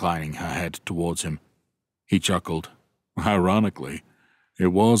asked, inclining her head towards him. He chuckled. Ironically, it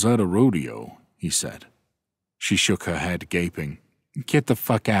was at a rodeo, he said. She shook her head, gaping. Get the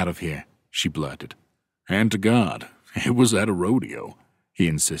fuck out of here, she blurted. Hand to God, it was at a rodeo, he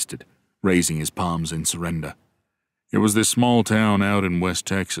insisted, raising his palms in surrender. It was this small town out in West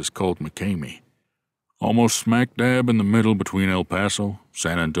Texas called McCamey, almost smack dab in the middle between El Paso,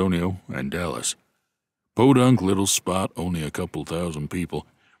 San Antonio, and Dallas. Podunk little spot, only a couple thousand people,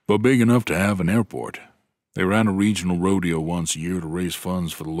 but big enough to have an airport. They ran a regional rodeo once a year to raise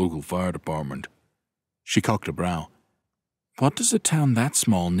funds for the local fire department. She cocked a brow. What does a town that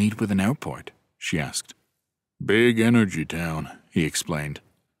small need with an airport? She asked. Big energy town, he explained.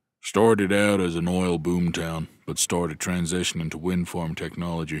 Started out as an oil boom town, but started transitioning to wind farm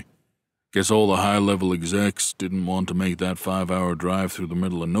technology. Guess all the high-level execs didn't want to make that 5-hour drive through the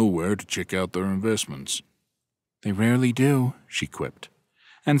middle of nowhere to check out their investments. They rarely do, she quipped.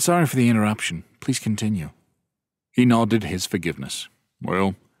 And sorry for the interruption. Please continue. He nodded his forgiveness.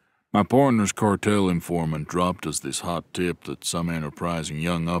 Well, my partner's cartel informant dropped us this hot tip that some enterprising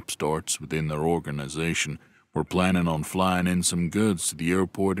young upstarts within their organization were planning on flying in some goods to the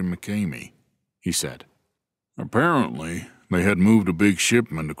airport in McCamey, he said. Apparently, they had moved a big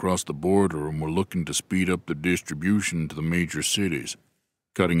shipment across the border and were looking to speed up the distribution to the major cities.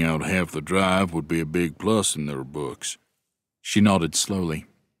 Cutting out half the drive would be a big plus in their books. She nodded slowly.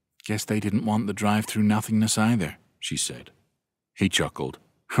 Guess they didn't want the drive through nothingness either, she said. He chuckled.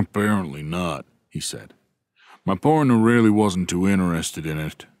 Apparently not, he said. My partner really wasn't too interested in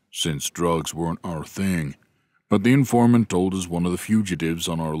it, since drugs weren't our thing, but the informant told us one of the fugitives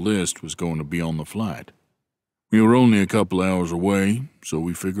on our list was going to be on the flight. We were only a couple hours away, so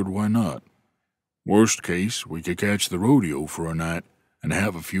we figured why not. Worst case, we could catch the rodeo for a night and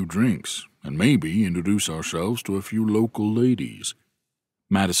have a few drinks, and maybe introduce ourselves to a few local ladies.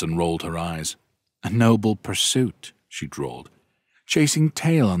 Madison rolled her eyes. A noble pursuit, she drawled. Chasing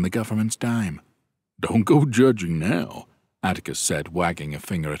tail on the government's dime. Don't go judging now, Atticus said, wagging a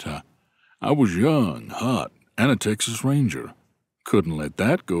finger at her. I was young, hot, and a Texas Ranger. Couldn't let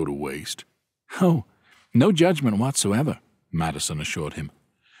that go to waste. Oh, no judgment whatsoever, Madison assured him.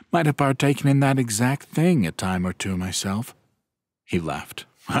 Might have partaken in that exact thing a time or two myself. He laughed.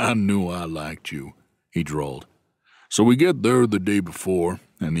 I knew I liked you, he drawled. So we get there the day before,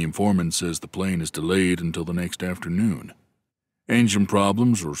 and the informant says the plane is delayed until the next afternoon. Engine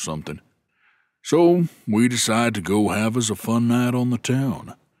problems or something. So we decide to go have us a fun night on the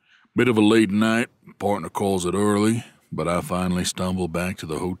town. Bit of a late night, partner calls it early, but I finally stumble back to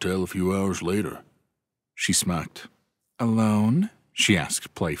the hotel a few hours later. She smirked. Alone? She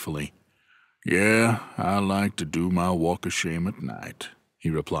asked playfully. Yeah, I like to do my walk of shame at night, he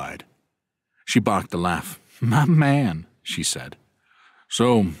replied. She barked a laugh. My man, she said.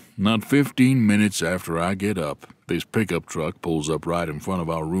 So, not 15 minutes after I get up, this pickup truck pulls up right in front of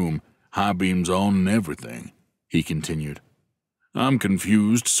our room, high beams on and everything, he continued. I'm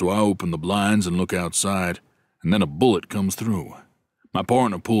confused, so I open the blinds and look outside, and then a bullet comes through. My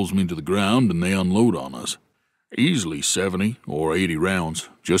partner pulls me to the ground and they unload on us. Easily 70 or 80 rounds,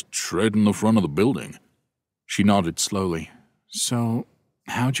 just shredding the front of the building. She nodded slowly. So,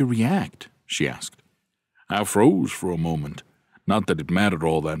 how'd you react? She asked. I froze for a moment. Not that it mattered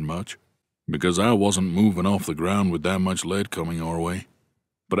all that much, because I wasn't moving off the ground with that much lead coming our way.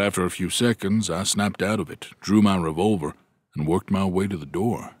 But after a few seconds, I snapped out of it, drew my revolver, and worked my way to the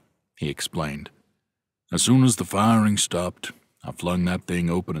door, he explained. As soon as the firing stopped, I flung that thing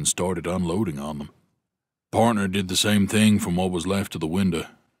open and started unloading on them. Partner did the same thing from what was left of the window.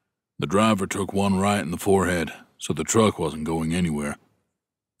 The driver took one right in the forehead, so the truck wasn't going anywhere.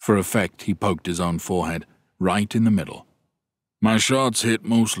 For effect, he poked his own forehead, right in the middle. My shots hit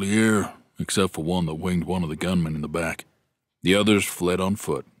mostly air, except for one that winged one of the gunmen in the back. The others fled on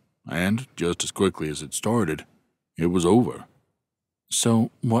foot, and, just as quickly as it started, it was over. So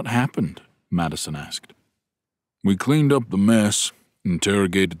what happened? Madison asked. We cleaned up the mess,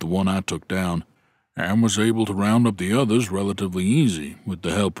 interrogated the one I took down, and was able to round up the others relatively easy with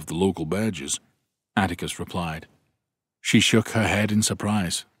the help of the local badges, Atticus replied. She shook her head in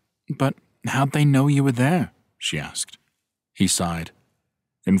surprise. But how'd they know you were there? She asked. He sighed.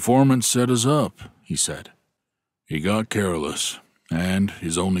 Informant set us up, he said. He got careless, and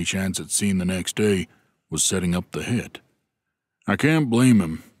his only chance at seeing the next day was setting up the hit. I can't blame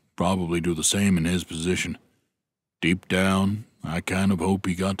him, probably do the same in his position. Deep down, I kind of hope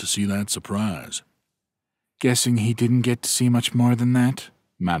he got to see that surprise. Guessing he didn't get to see much more than that?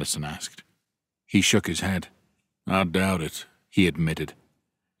 Madison asked. He shook his head. I doubt it, he admitted.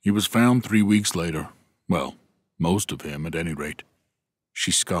 He was found 3 weeks later. Well, most of him, at any rate.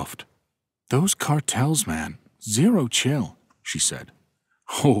 She scoffed. Those cartels, man. Zero chill, she said.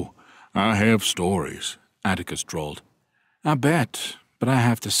 Oh, I have stories, Atticus drawled. I bet, but I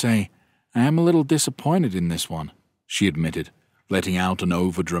have to say, I am a little disappointed in this one, she admitted, letting out an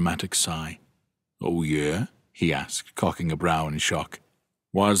over-dramatic sigh. Oh, yeah? He asked, cocking a brow in shock.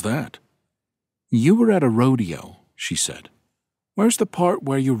 Why's that? You were at a rodeo, she said. Where's the part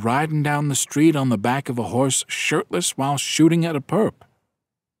where you're riding down the street on the back of a horse shirtless while shooting at a perp?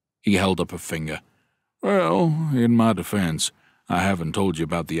 He held up a finger. Well, in my defense, I haven't told you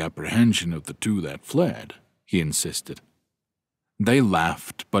about the apprehension of the two that fled, he insisted. They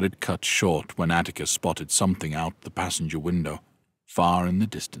laughed, but it cut short when Atticus spotted something out the passenger window, far in the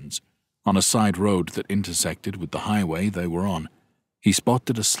distance. On a side road that intersected with the highway they were on, he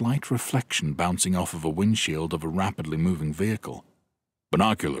spotted a slight reflection bouncing off of a windshield of a rapidly moving vehicle.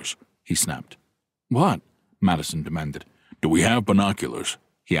 Binoculars, he snapped. What? Madison demanded. Do we have binoculars?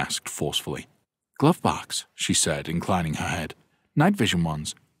 He asked forcefully. Glove box, she said, inclining her head. Night vision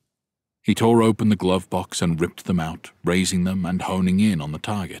ones. He tore open the glove box and ripped them out, raising them and honing in on the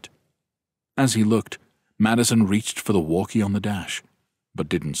target. As he looked, Madison reached for the walkie on the dash, but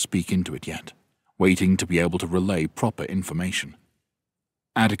didn't speak into it yet, waiting to be able to relay proper information.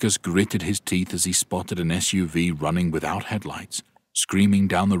 Atticus gritted his teeth as he spotted an SUV running without headlights, screaming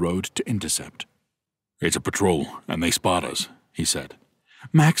down the road to intercept. It's a patrol, and they spot us, he said.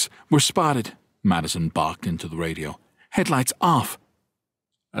 Max, we're spotted, Madison barked into the radio. Headlights off.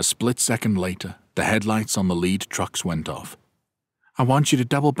 A split second later, the headlights on the lead trucks went off. I want you to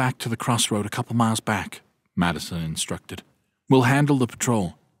double back to the crossroad a couple miles back, Madison instructed. We'll handle the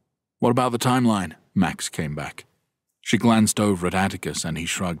patrol. What about the timeline? Max came back. She glanced over at Atticus and he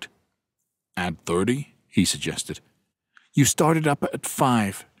shrugged. Add 30, he suggested. You started up at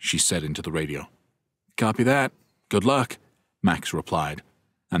 5, she said into the radio. Copy that. Good luck, Max replied,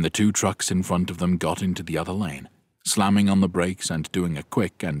 and the two trucks in front of them got into the other lane, slamming on the brakes and doing a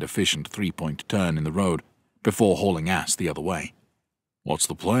quick and efficient three-point turn in the road before hauling ass the other way. "What's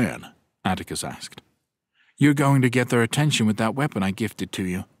the plan?" Atticus asked. "You're going to get their attention with that weapon I gifted to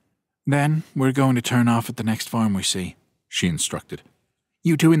you. Then we're going to turn off at the next farm we see," she instructed.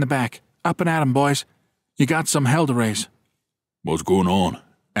 "You two in the back. Up and at 'em, boys. You got some hell to raise." "What's going on?"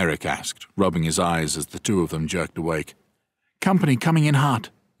 Eric asked, rubbing his eyes as the two of them jerked awake. "Company coming in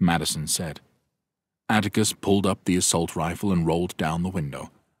hot," Madison said. Atticus pulled up the assault rifle and rolled down the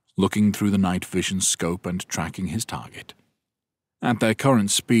window, looking through the night vision scope and tracking his target. At their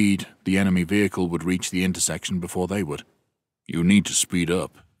current speed, the enemy vehicle would reach the intersection before they would. "You need to speed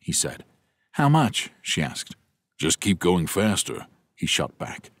up," he said. "How much?" she asked. "Just keep going faster," he shot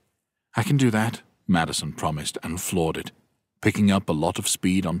back. "I can do that," Madison promised and floored it, picking up a lot of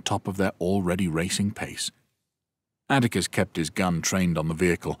speed on top of their already racing pace. Atticus kept his gun trained on the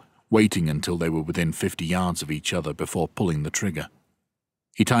vehicle, waiting until they were within 50 yards of each other before pulling the trigger.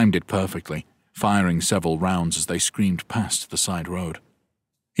 He timed it perfectly, firing several rounds as they screamed past the side road.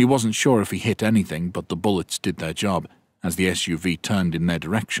 He wasn't sure if he hit anything, but the bullets did their job as the SUV turned in their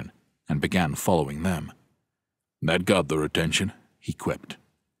direction and began following them. "That got their attention," he quipped.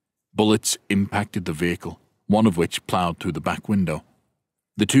 Bullets impacted the vehicle, one of which plowed through the back window.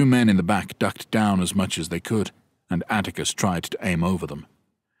 The two men in the back ducked down as much as they could, and Atticus tried to aim over them.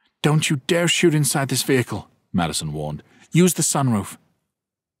 "Don't you dare shoot inside this vehicle," Madison warned. "Use the sunroof."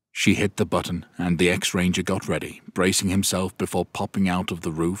 She hit the button, and the ex-ranger got ready, bracing himself before popping out of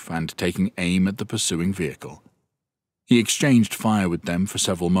the roof and taking aim at the pursuing vehicle. He exchanged fire with them for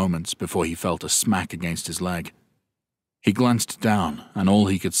several moments before he felt a smack against his leg. He glanced down, and all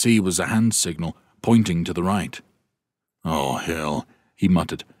he could see was a hand signal pointing to the right. "Oh, hell," he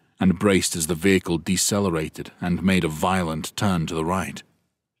muttered, and braced as the vehicle decelerated and made a violent turn to the right.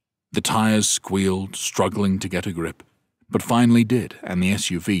 The tires squealed, struggling to get a grip, but finally did, and the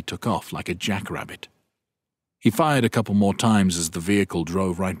SUV took off like a jackrabbit. He fired a couple more times as the vehicle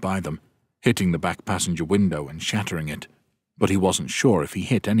drove right by them, hitting the back passenger window and shattering it, but he wasn't sure if he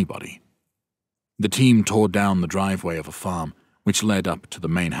hit anybody. The team tore down the driveway of a farm, which led up to the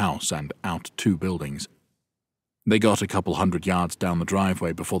main house and out 2 buildings. They got a couple 100 yards down the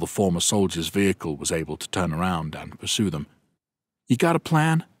driveway before the former soldier's vehicle was able to turn around and pursue them. "You got a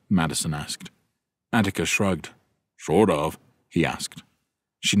plan?" Madison asked. Atticus shrugged. "Sort of," he asked.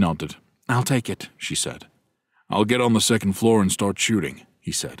 She nodded. "I'll take it," she said. "I'll get on the second floor and start shooting,"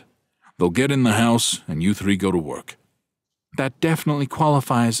 he said. "They'll get in the house, and you 3 go to work." "That definitely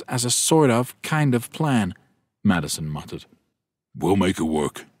qualifies as a sort of, kind of plan," Madison muttered. "We'll make it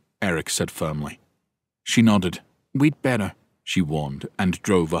work," Eric said firmly. She nodded. "We'd better," she warned, and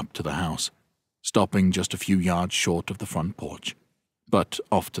drove up to the house, stopping just a few yards short of the front porch, but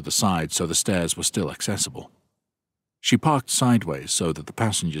off to the side so the stairs were still accessible. She parked sideways so that the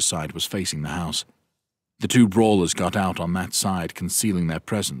passenger side was facing the house. The 2 brawlers got out on that side, concealing their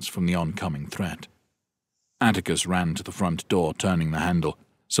presence from the oncoming threat. Atticus ran to the front door, turning the handle,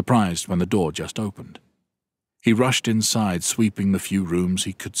 surprised when the door just opened. He rushed inside, sweeping the few rooms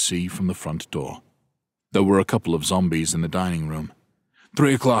he could see from the front door. There were a couple of zombies in the dining room.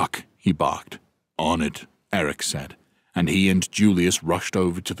 3 o'clock, he barked. "On it," Eric said, and he and Julius rushed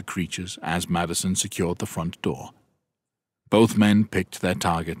over to the creatures as Madison secured the front door. Both men picked their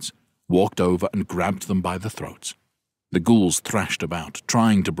targets, walked over and grabbed them by the throats. The ghouls thrashed about,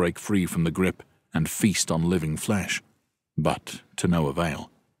 trying to break free from the grip and feast on living flesh, but to no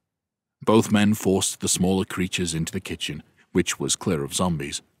avail. Both men forced the smaller creatures into the kitchen, which was clear of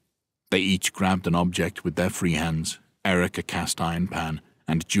zombies. They each grabbed an object with their free hands, Eric a cast-iron pan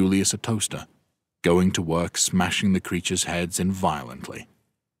and Julius a toaster, going to work smashing the creatures' heads in violently.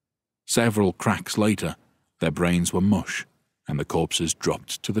 Several cracks later, their brains were mush, and the corpses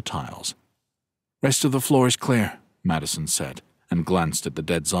dropped to the tiles. "Rest of the floor is clear," Madison said, and glanced at the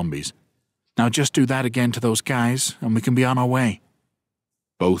dead zombies. "Now just do that again to those guys, and we can be on our way."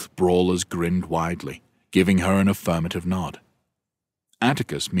 Both brawlers grinned widely, giving her an affirmative nod.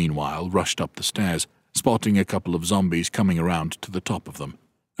 Atticus, meanwhile, rushed up the stairs, spotting a couple of zombies coming around to the top of them,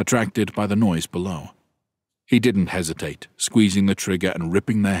 attracted by the noise below. He didn't hesitate, squeezing the trigger and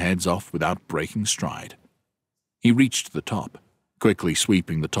ripping their heads off without breaking stride. He reached the top, quickly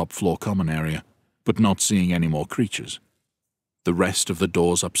sweeping the top floor common area, but not seeing any more creatures. The rest of the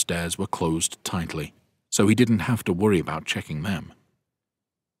doors upstairs were closed tightly, so he didn't have to worry about checking them.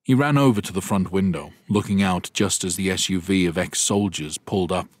 He ran over to the front window, looking out just as the SUV of ex-soldiers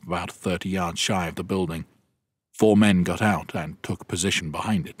pulled up about 30 yards shy of the building. 4 men got out and took position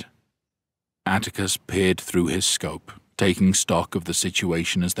behind it. Atticus peered through his scope, taking stock of the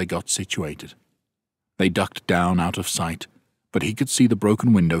situation as they got situated. They ducked down out of sight, but he could see the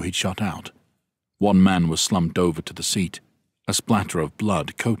broken window he'd shot out. One man was slumped over to the seat, a splatter of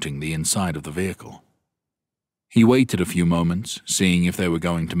blood coating the inside of the vehicle. He waited a few moments, seeing if they were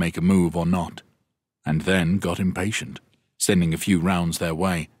going to make a move or not, and then got impatient, sending a few rounds their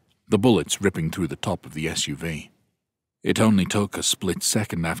way, the bullets ripping through the top of the SUV. It only took a split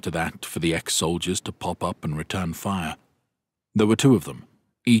second after that for the ex-soldiers to pop up and return fire. There were two of them,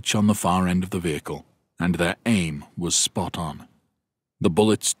 each on the far end of the vehicle, and their aim was spot on. The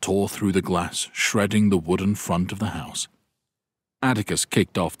bullets tore through the glass, shredding the wooden front of the house. Atticus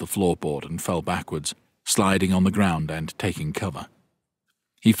kicked off the floorboard and fell backwards, sliding on the ground and taking cover.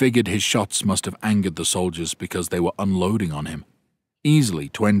 He figured his shots must have angered the soldiers because they were unloading on him. Easily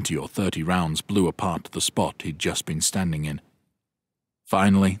 20 or 30 rounds blew apart the spot he'd just been standing in.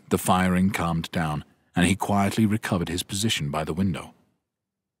 Finally, the firing calmed down, and he quietly recovered his position by the window.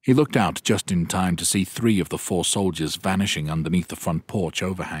 He looked out just in time to see 3 of the 4 soldiers vanishing underneath the front porch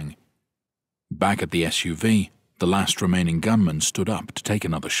overhang. Back at the SUV, the last remaining gunman stood up to take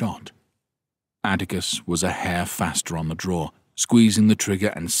another shot. Atticus was a hair faster on the draw, squeezing the trigger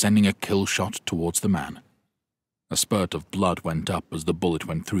and sending a kill shot towards the man. A spurt of blood went up as the bullet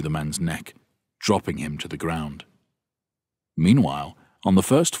went through the man's neck, dropping him to the ground. Meanwhile, on the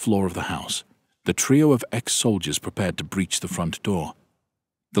first floor of the house, the trio of ex-soldiers prepared to breach the front door.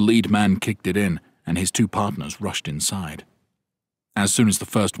 The lead man kicked it in, and his 2 partners rushed inside. As soon as the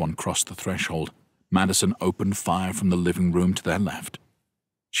first one crossed the threshold, Madison opened fire from the living room to their left.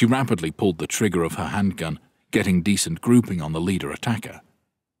 She rapidly pulled the trigger of her handgun, getting decent grouping on the leader attacker.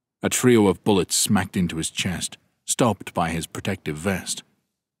 A trio of bullets smacked into his chest, stopped by his protective vest.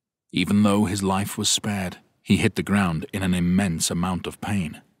 Even though his life was spared, he hit the ground in an immense amount of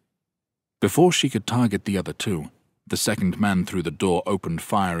pain. Before she could target the other 2, the second man through the door opened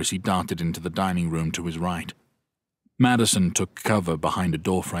fire as he darted into the dining room to his right. Madison took cover behind a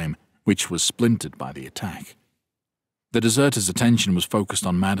doorframe, which was splintered by the attack. The deserter's attention was focused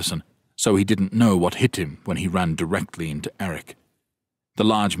on Madison, so he didn't know what hit him when he ran directly into Eric. The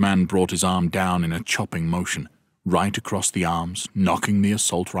large man brought his arm down in a chopping motion, right across the arms, knocking the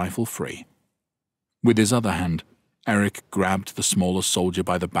assault rifle free. With his other hand, Eric grabbed the smaller soldier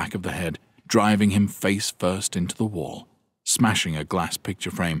by the back of the head, driving him face first into the wall, smashing a glass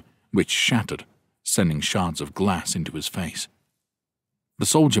picture frame, which shattered, sending shards of glass into his face. The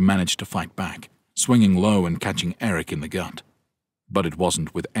soldier managed to fight back, swinging low and catching Eric in the gut, but it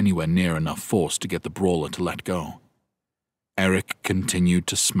wasn't with anywhere near enough force to get the brawler to let go. Eric continued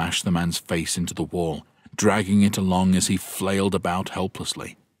to smash the man's face into the wall, dragging it along as he flailed about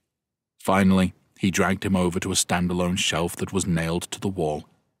helplessly. Finally, he dragged him over to a standalone shelf that was nailed to the wall.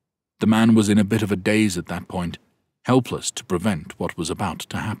 The man was in a bit of a daze at that point, helpless to prevent what was about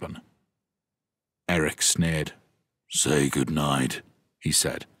to happen. Eric sneered. "Say good night," he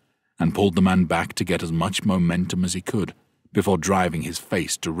said, and pulled the man back to get as much momentum as he could before driving his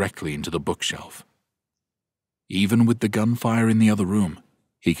face directly into the bookshelf. Even with the gunfire in the other room,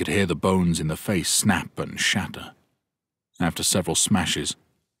 he could hear the bones in the face snap and shatter. After several smashes,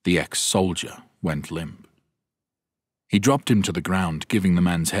 the ex-soldier went limp. He dropped him to the ground, giving the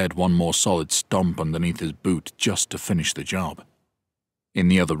man's head one more solid stomp underneath his boot just to finish the job. In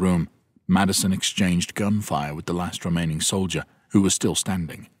the other room, Madison exchanged gunfire with the last remaining soldier, who was still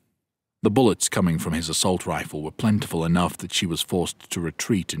standing. The bullets coming from his assault rifle were plentiful enough that she was forced to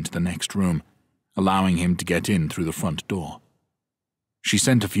retreat into the next room, allowing him to get in through the front door. She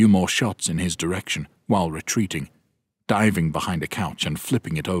sent a few more shots in his direction while retreating, diving behind a couch and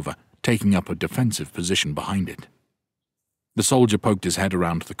flipping it over, taking up a defensive position behind it. The soldier poked his head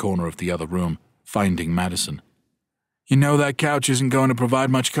around the corner of the other room, finding Madison. "You know that couch isn't going to provide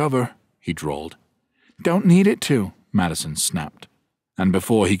much cover," he drawled. "Don't need it to," Madison snapped, and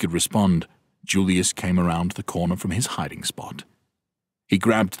before he could respond, Julius came around the corner from his hiding spot. He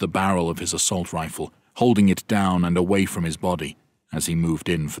grabbed the barrel of his assault rifle, holding it down and away from his body as he moved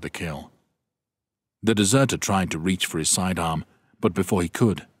in for the kill. The deserter tried to reach for his sidearm, but before he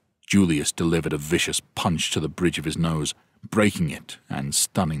could, Julius delivered a vicious punch to the bridge of his nose, breaking it and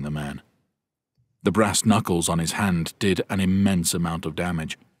stunning the man. The brass knuckles on his hand did an immense amount of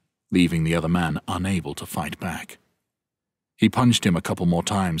damage, leaving the other man unable to fight back. He punched him a couple more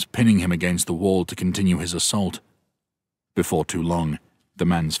times, pinning him against the wall to continue his assault. Before too long, the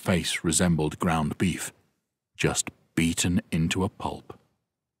man's face resembled ground beef, just beaten into a pulp.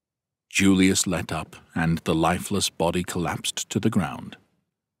 Julius let up, and the lifeless body collapsed to the ground.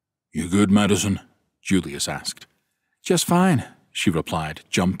 "You good, Madison?" Julius asked. "Just fine," she replied,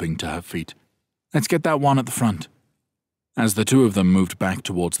 jumping to her feet. "Let's get that one at the front." As the two of them moved back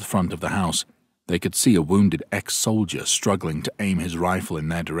towards the front of the house, they could see a wounded ex-soldier struggling to aim his rifle in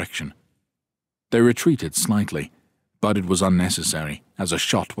their direction. They retreated slightly, but it was unnecessary as a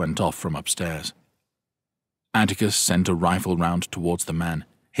shot went off from upstairs. Atticus sent a rifle round towards the man,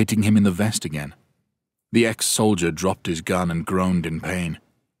 hitting him in the vest again. The ex-soldier dropped his gun and groaned in pain.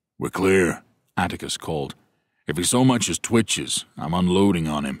 "We're clear," Atticus called. "If he so much as twitches, I'm unloading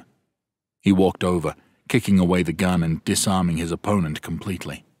on him." He walked over, kicking away the gun and disarming his opponent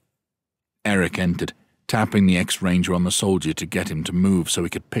completely. Eric entered, tapping the ex-ranger on the soldier to get him to move so he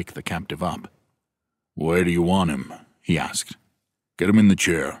could pick the captive up. "Where do you want him?" he asked. "Get him in the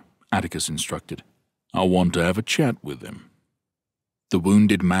chair," Atticus instructed. "I want to have a chat with him." The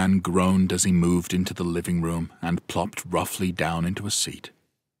wounded man groaned as he moved into the living room and plopped roughly down into a seat.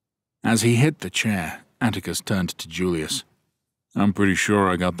 As he hit the chair, Atticus turned to Julius. "I'm pretty sure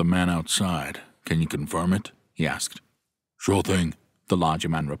I got the man outside. Can you confirm it?" he asked. "Sure thing," the larger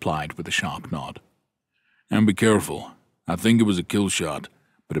man replied with a sharp nod. "And be careful. I think it was a kill shot,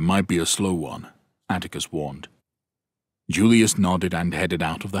 but it might be a slow one," Atticus warned. Julius nodded and headed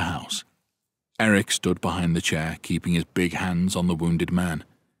out of the house. Eric stood behind the chair, keeping his big hands on the wounded man.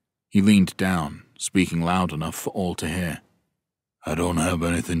 He leaned down, speaking loud enough for all to hear. "I don't have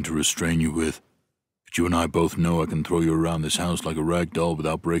anything to restrain you with, but you and I both know I can throw you around this house like a rag doll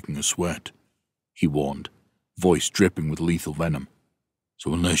without breaking a sweat," he warned, voice dripping with lethal venom.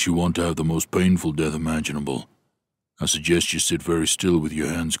 "So unless you want to have the most painful death imaginable, I suggest you sit very still with your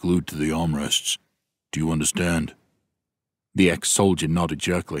hands glued to the armrests. Do you understand?" The ex-soldier nodded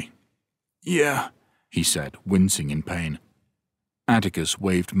jerkily. "Yeah," he said, wincing in pain. Atticus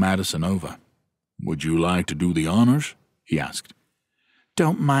waved Madison over. "Would you like to do the honors?" he asked.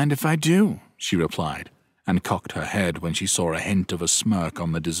 "Don't mind if I do," she replied, and cocked her head when she saw a hint of a smirk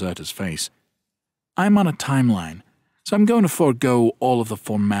on the deserter's face. "I'm on a timeline, so I'm going to forego all of the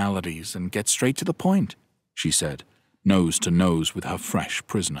formalities and get straight to the point," she said, nose to nose with her fresh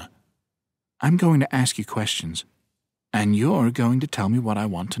prisoner. "I'm going to ask you questions, and you're going to tell me what I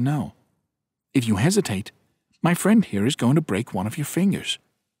want to know. If you hesitate, my friend here is going to break one of your fingers.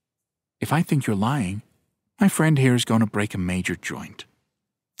 If I think you're lying, my friend here is going to break a major joint.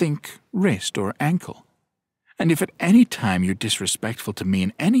 Think wrist or ankle. And if at any time you're disrespectful to me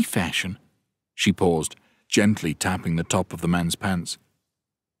in any fashion," she paused, gently tapping the top of the man's pants,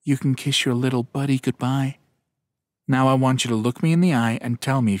 "you can kiss your little buddy goodbye. Now I want you to look me in the eye and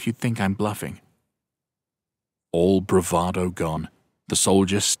tell me if you think I'm bluffing." All bravado gone, the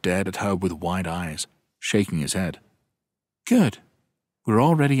soldier stared at her with wide eyes, shaking his head. "Good. We're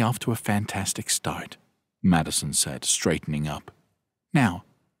already off to a fantastic start," Madison said, straightening up. "Now,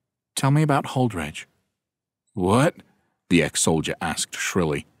 tell me about Holdredge." "What?" the ex-soldier asked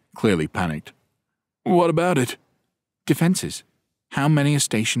shrilly, clearly panicked. "What about it?" "Defenses. How many are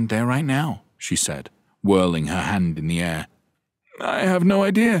stationed there right now?" she said, whirling her hand in the air. "I have no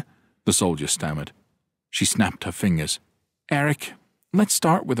idea," the soldier stammered. She snapped her fingers. "Eric, let's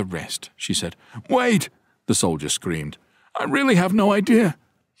start with a wrist," she said. "Wait!" the soldier screamed. "I really have no idea.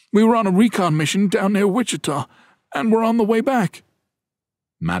 We were on a recon mission down near Wichita, and we're on the way back."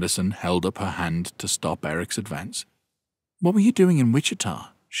 Madison held up her hand to stop Eric's advance. "What were you doing in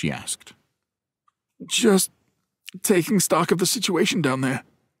Wichita?" she asked. "Just taking stock of the situation down there,"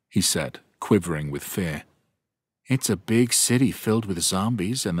 he said, quivering with fear. "It's a big city filled with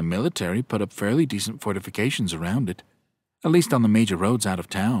zombies, and the military put up fairly decent fortifications around it, at least on the major roads out of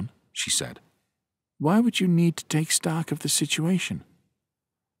town," she said. "Why would you need to take stock of the situation?"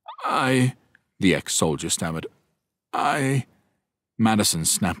 The ex-soldier stammered. Madison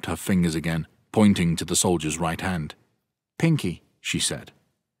snapped her fingers again, pointing to the soldier's right hand. "Pinky," she said.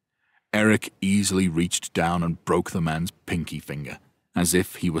 Eric easily reached down and broke the man's pinky finger, as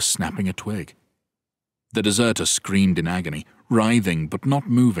if he was snapping a twig. The deserter screamed in agony, writhing but not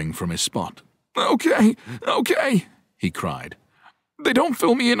moving from his spot. Okay, he cried. "They don't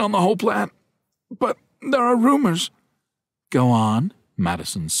fill me in on the whole plan, but there are rumors." "Go on,"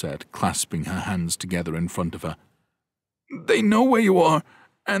 Madison said, clasping her hands together in front of her. "They know where you are,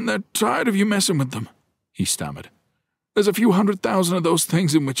 and they're tired of you messing with them," he stammered. "There's a few 100,000 of those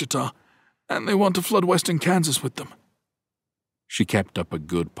things in Wichita, and they want to flood western Kansas with them." She kept up a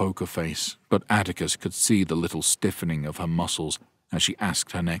good poker face, but Atticus could see the little stiffening of her muscles as she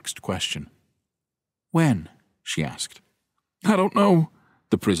asked her next question. "When?" she asked. "I don't know,"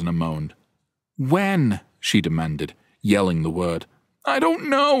 the prisoner moaned. "When?" she demanded, yelling the word. "I don't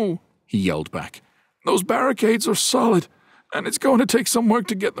know," he yelled back. "Those barricades are solid, and it's going to take some work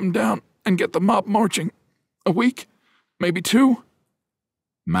to get them down and get the mob marching. A week? Maybe 2?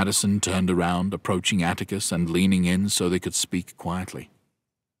 Madison turned around, approaching Atticus and leaning in so they could speak quietly.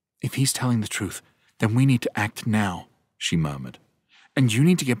 "If he's telling the truth, then we need to act now," she murmured. "And you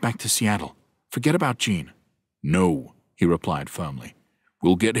need to get back to Seattle. Forget about Jean." "No," he replied firmly.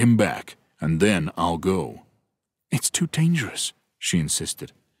 "We'll get him back, and then I'll go." "It's too dangerous," she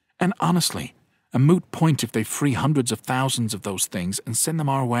insisted. "And honestly, a moot point if they free hundreds of thousands of those things and send them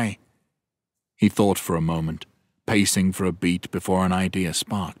our way." He thought for a moment, pacing for a beat before an idea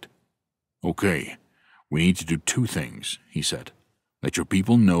sparked. "Okay, we need to do two things," he said. "Let your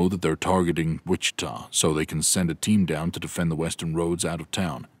people know that they're targeting Wichita so they can send a team down to defend the western roads out of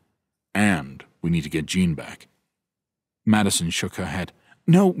town. And we need to get Jean back." Madison shook her head.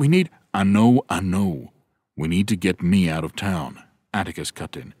 "No, we need—" I know. We need to get me out of town," Atticus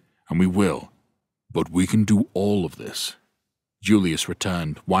cut in, "and we will. But we can do all of this." Julius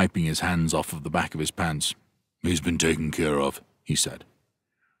returned, wiping his hands off of the back of his pants. "He's been taken care of," he said.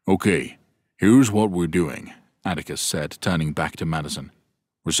 "Okay, here's what we're doing," Atticus said, turning back to Madison.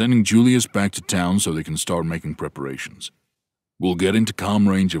 "We're sending Julius back to town so they can start making preparations. We'll get into comm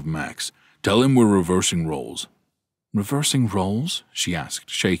range of Max. Tell him we're reversing roles." "Reversing roles?" she asked,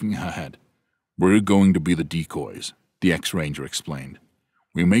 shaking her head. "We're going to be the decoys," the ex-ranger explained.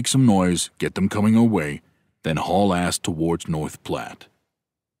 "We make some noise, get them coming our way, then haul ass towards North Platte."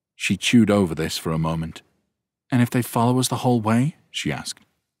 She chewed over this for a moment. "And if they follow us the whole way?" she asked.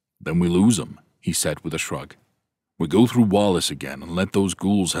 "Then we lose them," he said with a shrug. "We go through Wallace again and let those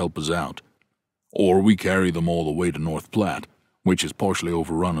ghouls help us out. Or we carry them all the way to North Platte, which is partially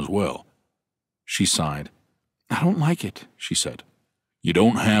overrun as well." She sighed. "I don't like it," she said. "You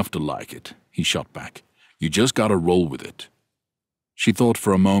don't have to like it," he shot back. "You just gotta roll with it." She thought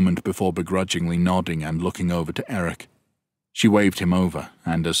for a moment before begrudgingly nodding and looking over to Eric. She waved him over,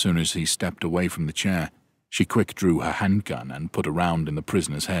 and as soon as he stepped away from the chair, she quick drew her handgun and put a round in the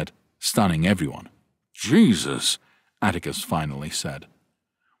prisoner's head, stunning everyone. "Jesus," Atticus finally said.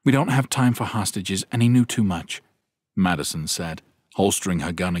 "We don't have time for hostages, and he knew too much," Madison said, holstering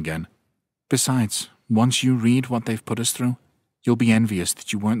her gun again. "Besides, once you read what they've put us through, you'll be envious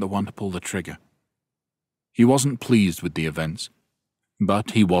that you weren't the one to pull the trigger." He wasn't pleased with the events,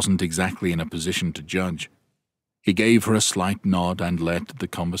 but he wasn't exactly in a position to judge. He gave her a slight nod and let the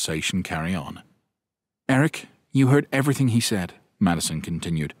conversation carry on. "Eric, you heard everything he said," Madison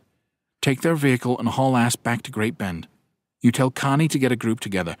continued. "Take their vehicle and haul ass back to Great Bend. You tell Connie to get a group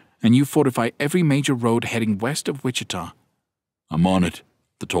together, and you fortify every major road heading west of Wichita." "I'm on it,"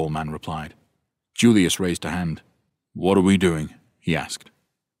 the tall man replied. Julius raised a hand. "What are we doing?" he asked.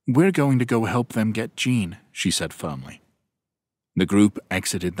 "We're going to go help them get Jean," she said firmly. The group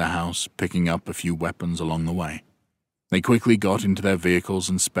exited the house, picking up a few weapons along the way. They quickly got into their vehicles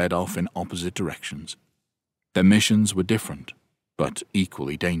and sped off in opposite directions. Their missions were different, but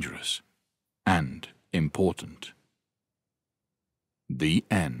equally dangerous and important. The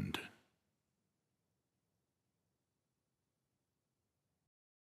end.